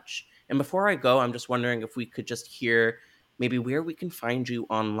so much. And before I go, I'm just wondering if we could just hear maybe where we can find you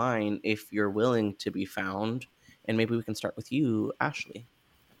online if you're willing to be found. And maybe we can start with you, Ashley.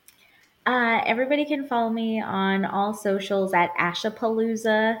 Everybody can follow me on all socials at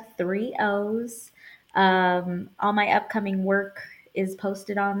Ashapalooza, 3 O's. All my upcoming work is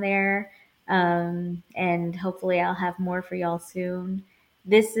posted on there. And hopefully I'll have more for y'all soon.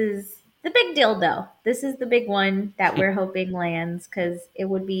 This is the big deal, though. This is the big one that we're hoping lands, because it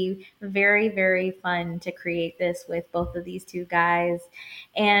would be very, very fun to create this with both of these two guys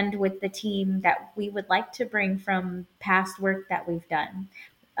and with the team that we would like to bring from past work that we've done.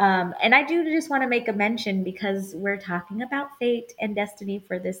 And I do just want to make a mention, because we're talking about fate and destiny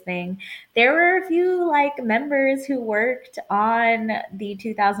for this thing. There were a few members who worked on the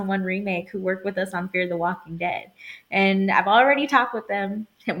 2001 remake who worked with us on Fear the Walking Dead. And I've already talked with them,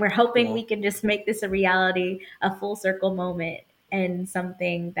 and we're hoping we can just make this a reality, a full circle moment, and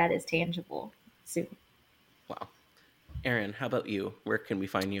something that is tangible soon. Wow. Aaron, how about you? Where can we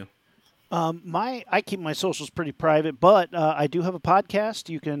find you? I keep my socials pretty private, but I do have a podcast.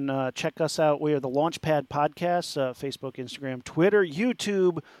 You can check us out. We are the Launchpad Podcast, Facebook, Instagram, Twitter,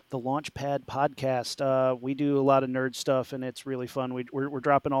 YouTube, the Launchpad Podcast. We do a lot of nerd stuff, and it's really fun. We're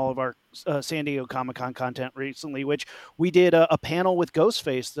dropping all of our San Diego Comic-Con content recently, which we did a panel with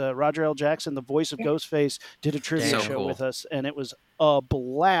Ghostface. Roger L. Jackson, the voice of Ghostface, did a trivia show with us, and it was a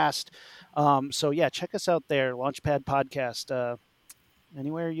blast. So, yeah, check us out there, Launchpad Podcast.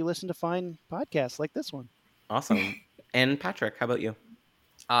 Anywhere you listen to fine podcasts like this one. Awesome. And Patrick, how about you?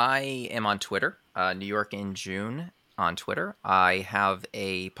 I am on Twitter, New York in June on Twitter. I have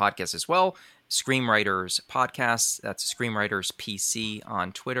a podcast as well, Screenwriters Podcast. That's Screenwriters PC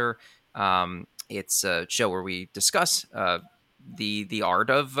on Twitter. It's a show where we discuss the art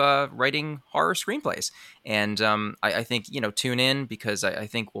of writing horror screenplays. And I think, tune in, because I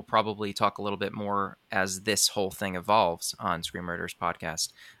think we'll probably talk a little bit more as this whole thing evolves on Screenwriters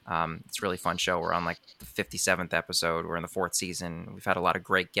Podcast. It's a really fun show. We're on like the 57th episode. We're in the 4th season. We've had a lot of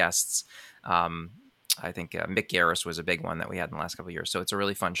great guests. I think Mick Garris was a big one that we had in the last couple of years. So it's a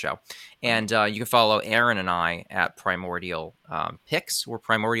really fun show. And you can follow Aaron and I at Primordial Picks. We're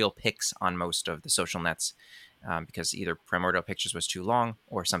Primordial Picks on most of the social nets. Because either Primordial Pictures was too long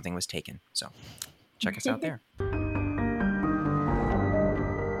or something was taken. So check us out there.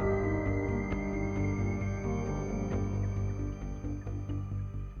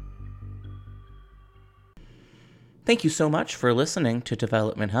 Thank you so much for listening to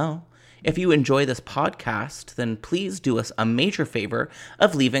Development Hell. If you enjoy this podcast, then please do us a major favor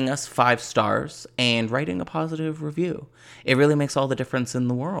of leaving us 5 stars and writing a positive review. It really makes all the difference in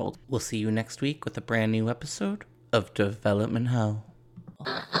the world. We'll see you next week with a brand new episode of Development Hell.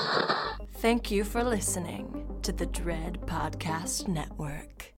 Thank you for listening to the Dread Podcast Network.